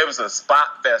a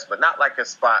spot fest, but not like a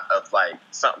spot of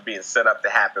something being set up to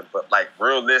happen, but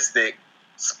realistic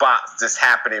spots just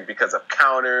happening because of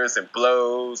counters and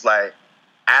blows.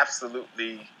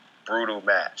 Absolutely brutal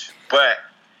match. But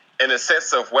in the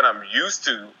sense of what I'm used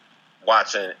to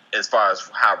watching as far as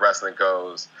how wrestling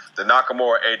goes, the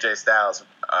Nakamura AJ Styles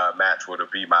match would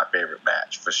be my favorite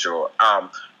match for sure.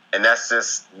 And that's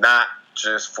just not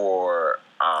just for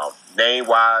name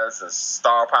wise and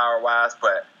star power wise,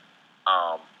 but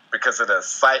because of the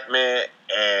excitement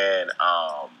and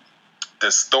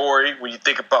the story. When you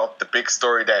think about the big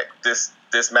story that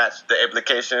this match, the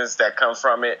implications that comes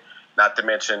from it, not to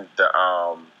mention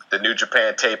the New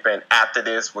Japan taping after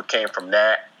this, what came from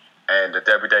that. And the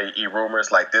WWE rumors,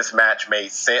 this match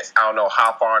made sense. I don't know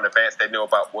how far in advance they knew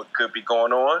about what could be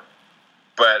going on,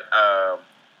 but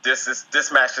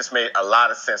this match just made a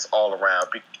lot of sense all around.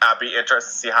 I'd be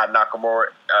interested to see how Nakamura,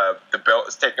 the belt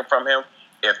is taken from him,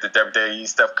 if the WWE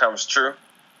stuff comes true.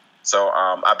 So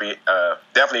I'll be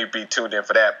definitely be tuned in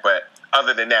for that. But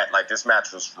other than that, this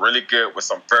match was really good with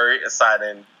some very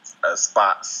exciting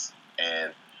spots.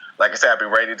 And like I said, I'd be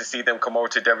ready to see them come over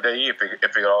to WWE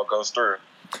if it all goes through.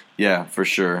 Yeah, for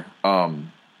sure.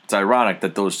 It's ironic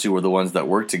that those two were the ones that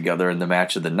worked together in the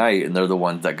match of the night, and they're the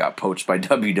ones that got poached by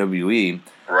WWE.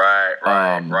 Right.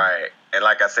 And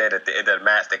like I said, at the end of the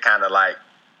match, they kind of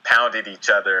pounded each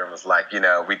other and was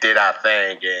we did our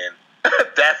thing, and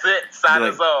that's it. Sign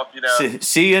us off,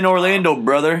 See you in Orlando,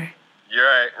 brother. You're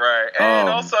right. And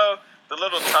also, the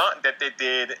little taunt that they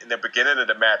did in the beginning of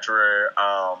the match where,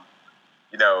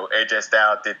 AJ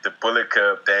Styles did the bullet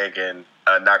club thing, and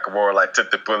Nakamura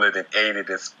took the bullet and ate it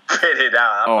and spit it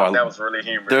out. I thought that was really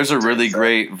humorous. There's a really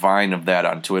great Vine of that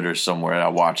on Twitter somewhere, and I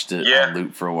watched it on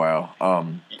loop for a while.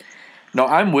 No,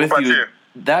 I'm with you.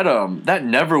 That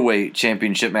Neverweight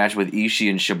Championship match with Ishii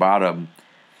and Shibata,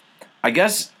 I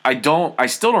guess I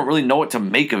still don't really know what to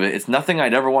make of it. It's nothing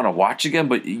I'd ever want to watch again,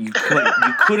 but you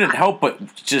couldn't help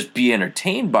but just be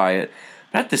entertained by it.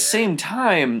 But at the same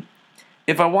time,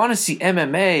 if I want to see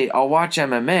MMA, I'll watch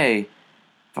MMA.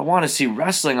 If I want to see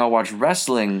wrestling, I'll watch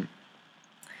wrestling.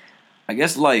 I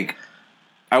guess I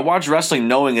watch wrestling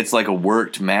knowing it's a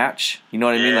worked match. You know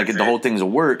what I mean? The whole thing's a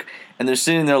work. And they're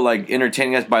sitting there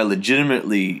entertaining us by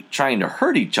legitimately trying to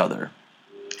hurt each other.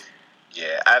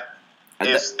 Yeah,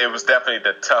 it was definitely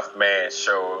the tough man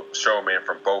showman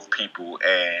from both people.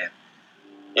 And,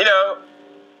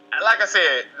 like I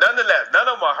said, nonetheless, none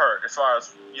of them are hurt as far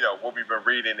as, what we've been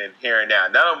reading and hearing now.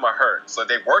 None of them are hurt. So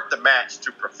they worked the match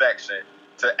to perfection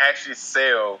to actually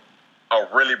sell a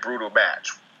really brutal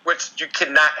match, which you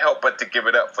cannot help but to give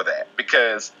it up for that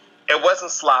because it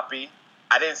wasn't sloppy.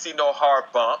 I didn't see no hard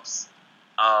bumps.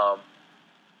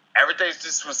 Everything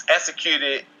just was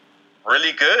executed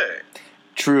really good.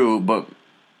 True, but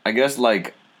I guess,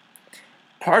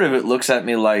 part of it looks at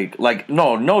me like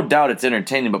no doubt it's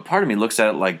entertaining, but part of me looks at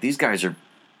it like these guys are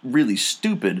really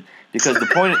stupid because the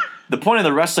point of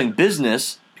the wrestling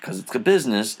business, because it's a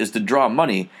business, is to draw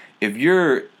money. If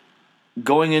you're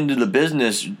going into the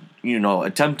business,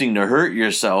 attempting to hurt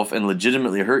yourself and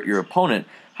legitimately hurt your opponent,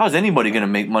 how's anybody going to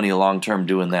make money long term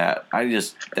doing that?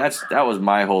 That was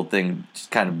my whole thing,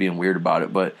 just kind of being weird about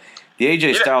it. But the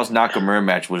AJ Styles Nakamura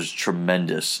match was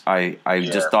tremendous. I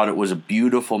just thought it was a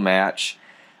beautiful match.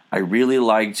 I really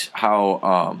liked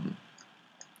how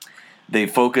they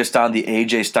focused on the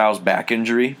AJ Styles back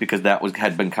injury because that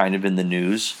had been kind of in the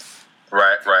news.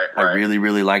 Right. I really,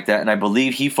 really liked that, and I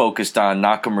believe he focused on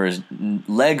Nakamura's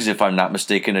legs, if I'm not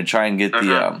mistaken, to try and get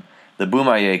the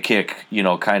Bumaye kick,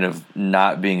 kind of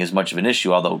not being as much of an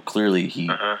issue. Although clearly he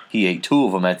ate two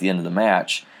of them at the end of the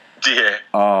match. Yeah.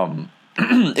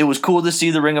 It was cool to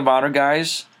see the Ring of Honor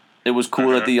guys. It was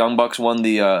cool that the Young Bucks won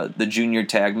the junior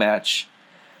tag match.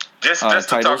 Just to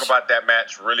talk about that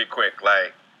match really quick,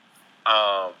 the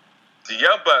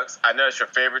Young Bucks, I know it's your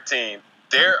favorite team.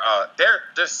 They're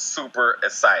super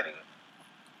exciting.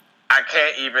 I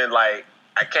can't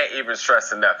even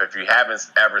stress enough if you haven't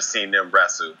ever seen them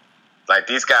wrestle.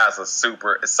 These guys are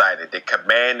super excited. They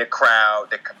command the crowd.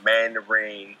 They command the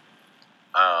ring.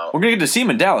 We're gonna get to see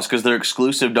them in Dallas because they're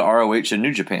exclusive to ROH and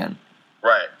New Japan.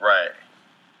 Right.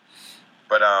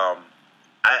 But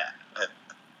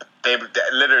they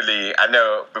literally, I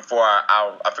know before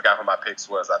I forgot who my picks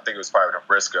was. I think it was probably the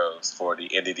Briscoes for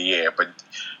the end of the year. But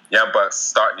Young Bucks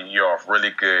starting the year off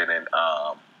really good and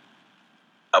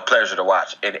a pleasure to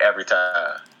watch every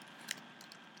time.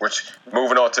 Which,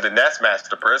 moving on to the next match,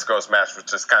 the Briscoes match was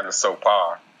just kind of so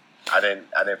par. I didn't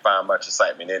find much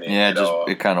excitement in it. Yeah,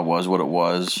 it kind of was what it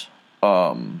was.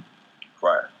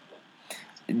 Right.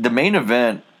 The main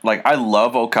event, I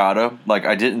love Okada.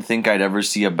 I didn't think I'd ever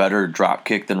see a better drop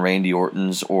kick than Randy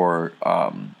Orton's or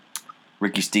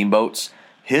Ricky Steamboat's.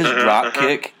 His drop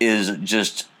kick is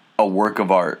just a work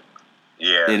of art.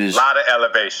 Yeah, it is a lot of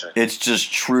elevation. It's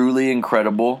just truly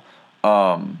incredible.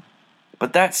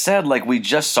 But that said, we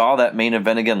just saw that main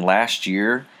event again last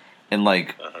year, and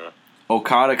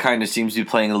Okada kind of seems to be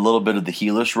playing a little bit of the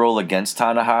heelish role against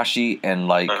Tanahashi, and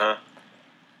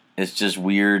it's just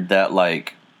weird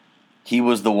that he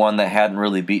was the one that hadn't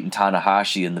really beaten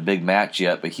Tanahashi in the big match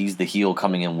yet, but he's the heel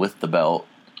coming in with the belt.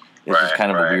 It's just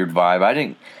kind of a weird vibe. I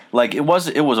didn't it was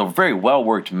a very well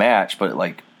worked match, but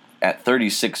at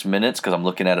 36 minutes, because I'm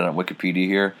looking at it on Wikipedia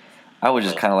here, I was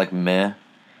just kind of meh.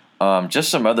 Just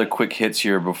some other quick hits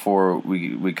here before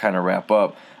we kind of wrap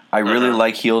up. I really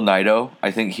like Heel Naito.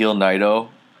 I think Heel Naito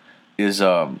is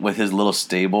with his little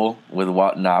stable with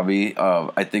Watanabe.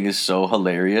 I think is so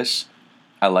hilarious.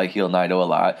 I like Heel Naito a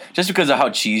lot, just because of how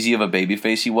cheesy of a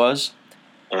babyface he was.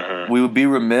 We would be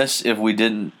remiss if we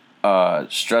didn't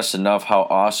stress enough how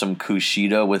awesome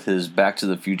Kushida with his Back to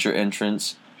the Future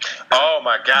entrance. Oh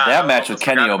my God! That match with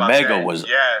Kenny Omega was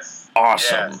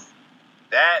awesome. Yes.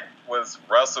 That was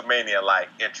WrestleMania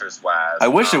interest wise. I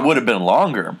wish it would have been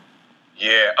longer.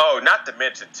 Yeah. Oh, not to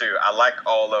mention too, I like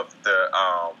all of the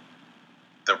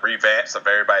revamps of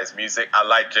everybody's music. I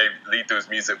like Jay Lethal's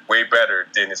music way better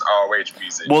than his ROH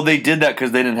music. Well, they did that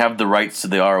because they didn't have the rights to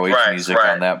the ROH music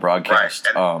on that broadcast.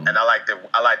 Right. And I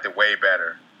liked it way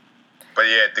better. But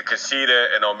yeah, the Kushida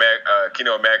and Kenny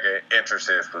Omega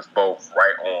entrances was both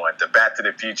right on. The Back to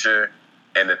the Future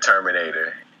and the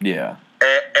Terminator. Yeah.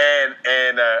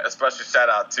 And a special shout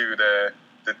out to the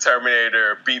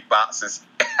Terminator beatboxes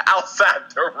outside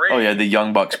the ring. Oh yeah, the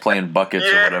Young Bucks playing buckets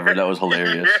or whatever. That was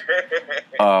hilarious.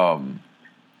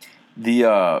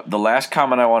 The last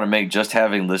comment I want to make, just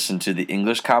having listened to the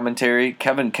English commentary,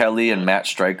 Kevin Kelly and Matt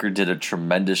Stryker did a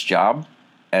tremendous job,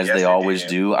 as they always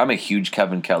do. I'm a huge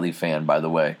Kevin Kelly fan, by the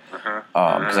way,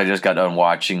 because I just got done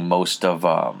watching most of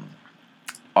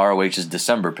ROH's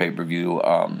December pay-per-view,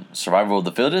 Survival of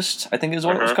the Fittest, I think is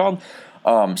what it was called.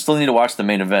 Still need to watch the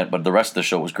main event, but the rest of the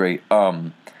show was great.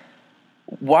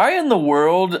 Why in the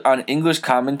world on English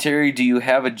commentary do you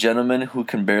have a gentleman who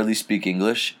can barely speak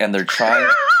English and they're trying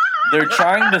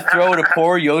to throw to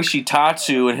poor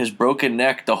Yoshitatsu and his broken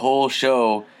neck the whole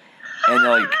show,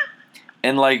 and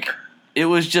it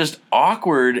was just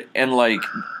awkward, and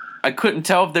I couldn't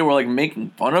tell if they were making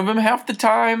fun of him half the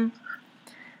time.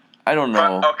 I don't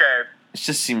know. Okay. It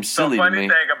just seems silly to me. The funny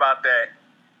thing about that,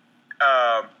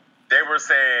 they were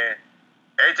saying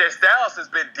AJ Styles has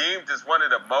been deemed as one of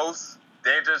the most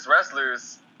dangerous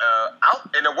wrestlers out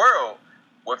in the world,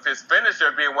 with his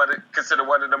finisher being considered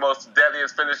one of the most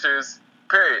deadliest finishers,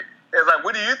 period. It's like,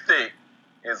 what do you think?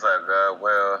 It's like,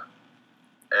 well,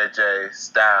 AJ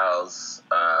Styles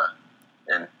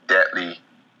and deadly.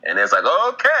 And it's like,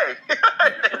 okay.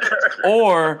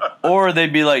 or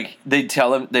they'd be like,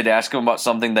 they'd ask him about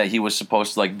something that he was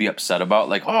supposed to like be upset about,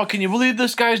 like, oh, can you believe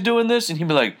this guy's doing this? And he'd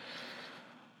be like,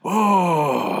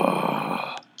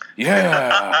 oh,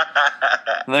 yeah.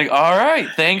 Like, all right,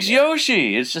 thanks,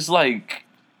 Yoshi. It's just like,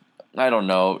 I don't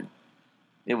know.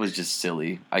 It was just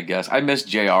silly, I guess. I missed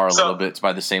JR a little bit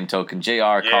by the same token. JR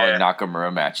calling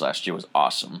Nakamura match last year was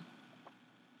awesome.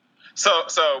 So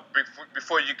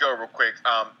before you go real quick,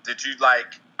 did you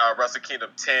like Wrestle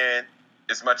Kingdom 10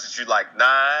 as much as you like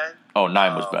 9? Oh,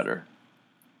 9 was better.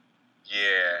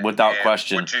 Yeah. Without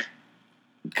question.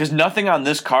 Because nothing on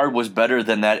this card was better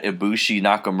than that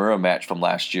Ibushi-Nakamura match from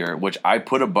last year, which I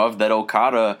put above that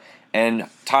Okada and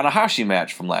Tanahashi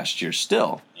match from last year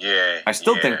still. Yeah. I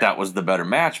still think that was the better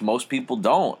match. Most people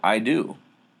don't. I do.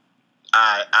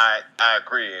 I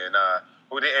agree. And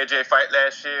who did AJ fight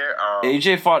last year?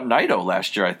 AJ fought Naito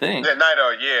last year, I think. Yeah,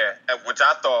 Naito, yeah. Which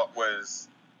I thought was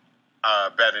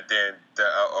better than the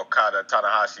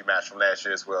Okada-Tanahashi match from last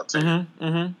year as well, too. Mm-hmm,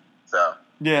 mm-hmm. So.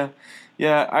 Yeah.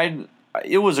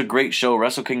 It was a great show.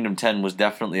 Wrestle Kingdom 10 was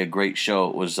definitely a great show.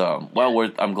 It was well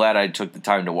worth. I'm glad I took the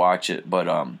time to watch it. But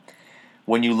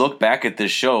when you look back at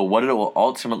this show, what it will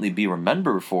ultimately be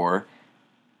remembered for,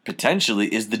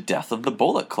 potentially, is the death of the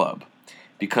Bullet Club,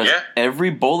 because every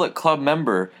Bullet Club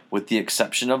member, with the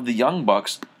exception of the Young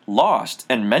Bucks, lost,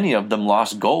 and many of them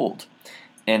lost gold.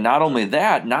 And not only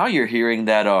that, now you're hearing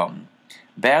that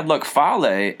Bad Luck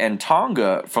Fale and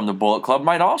Tonga from the Bullet Club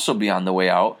might also be on the way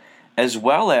out, as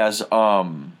well as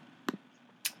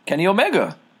Kenny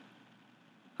Omega,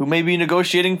 who may be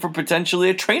negotiating for potentially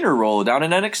a trainer role down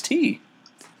in NXT.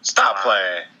 Stop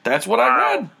playing. That's what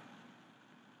I read.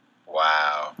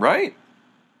 Wow. Right?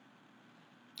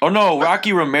 Oh, no,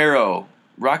 Rocky Romero.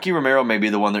 Rocky Romero may be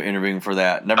the one they're interviewing for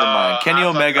that. Never mind. Kenny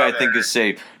Omega, I think, is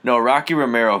safe. No, Rocky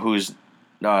Romero, who's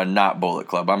not Bullet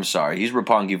Club. I'm sorry. He's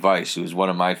Roppongi Vice, who's one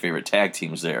of my favorite tag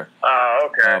teams there.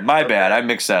 Oh, okay. My bad. I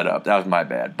mixed that up. That was my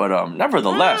bad. But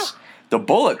nevertheless, the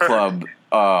Bullet Club,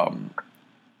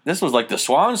 this was like the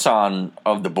swan song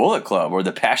of the Bullet Club, or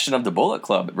the passion of the Bullet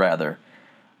Club, rather,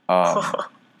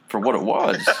 for what it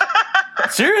was.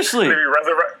 Seriously. Maybe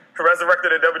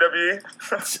resurrected in WWE?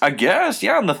 I guess,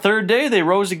 yeah. On the third day, they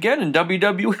rose again in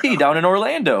WWE down in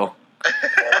Orlando.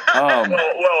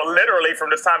 Well, literally from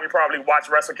the time you probably watched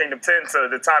Wrestle Kingdom 10 to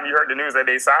the time you heard the news that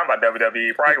they signed by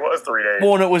WWE, probably was 3 days.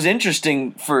 Well, and it was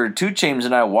interesting for 2 Chains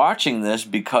and I watching this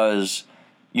because,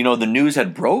 the news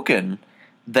had broken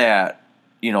that,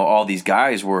 all these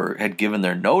guys had given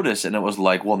their notice, and it was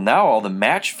like, well, now all the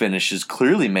match finishes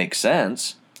clearly make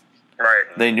sense. Right.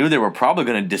 They knew they were probably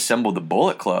going to disassemble the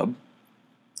Bullet Club.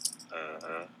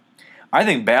 Mm-hmm. I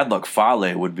think Bad Luck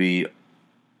Fale would be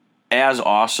as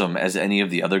awesome as any of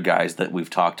the other guys that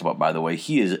we've talked about, by the way.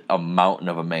 He is a mountain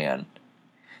of a man.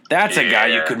 That's a guy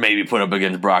you could maybe put up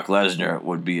against Brock Lesnar. It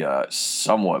would be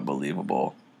somewhat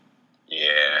believable.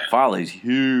 Yeah. Fale's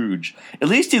huge. At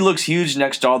least he looks huge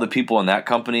next to all the people in that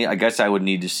company. I guess I would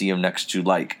need to see him next to,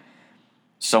 like,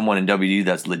 someone in WWE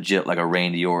that's legit, like a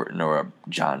Randy Orton or a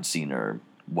John Cena or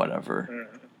whatever.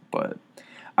 Mm-hmm. But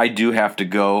I do have to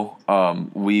go.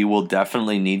 We will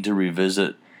definitely need to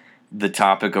revisit the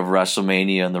topic of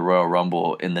WrestleMania and the Royal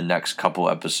Rumble in the next couple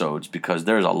episodes, because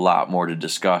there's a lot more to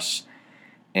discuss.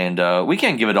 And we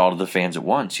can't give it all to the fans at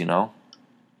once,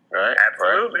 Right,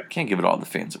 absolutely. Can't give it all to the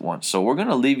fans at once. So we're going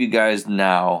to leave you guys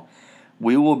now.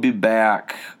 We will be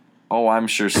back, I'm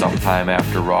sure sometime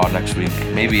after Raw next week,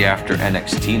 maybe after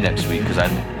NXT next week, because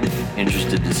I'm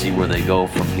interested to see where they go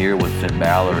from here with Finn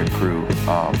Balor and crew.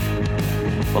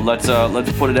 But let's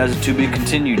put it as a to be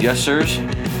continued. Yes, sirs?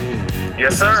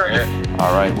 Yes, sir.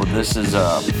 All right. Well, this is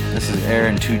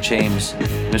Aaron 2 Chains,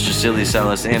 Mr. Silly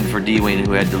Celis, and for D-Wayne,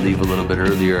 who had to leave a little bit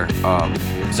earlier,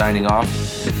 signing off.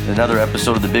 Another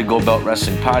episode of the Big Gold Belt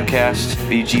Wrestling Podcast,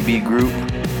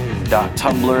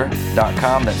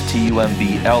 bgbgroup.tumblr.com. That's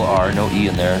TUMBLR, no E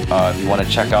in there. If you want to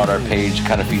check out our page,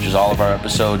 kind of features all of our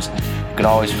episodes. You can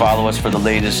always follow us for the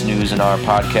latest news in our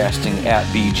podcasting at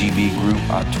BGB Group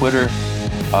on Twitter.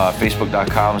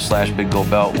 Facebook.com/Big Gold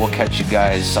Belt. We'll catch you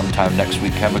guys sometime next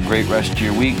week. Have a great rest of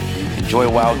your week. Enjoy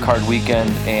Wild Card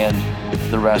Weekend and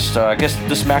the rest. I guess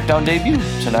the SmackDown debut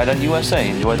tonight on USA.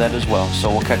 Enjoy that as well. So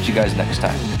we'll catch you guys next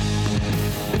time.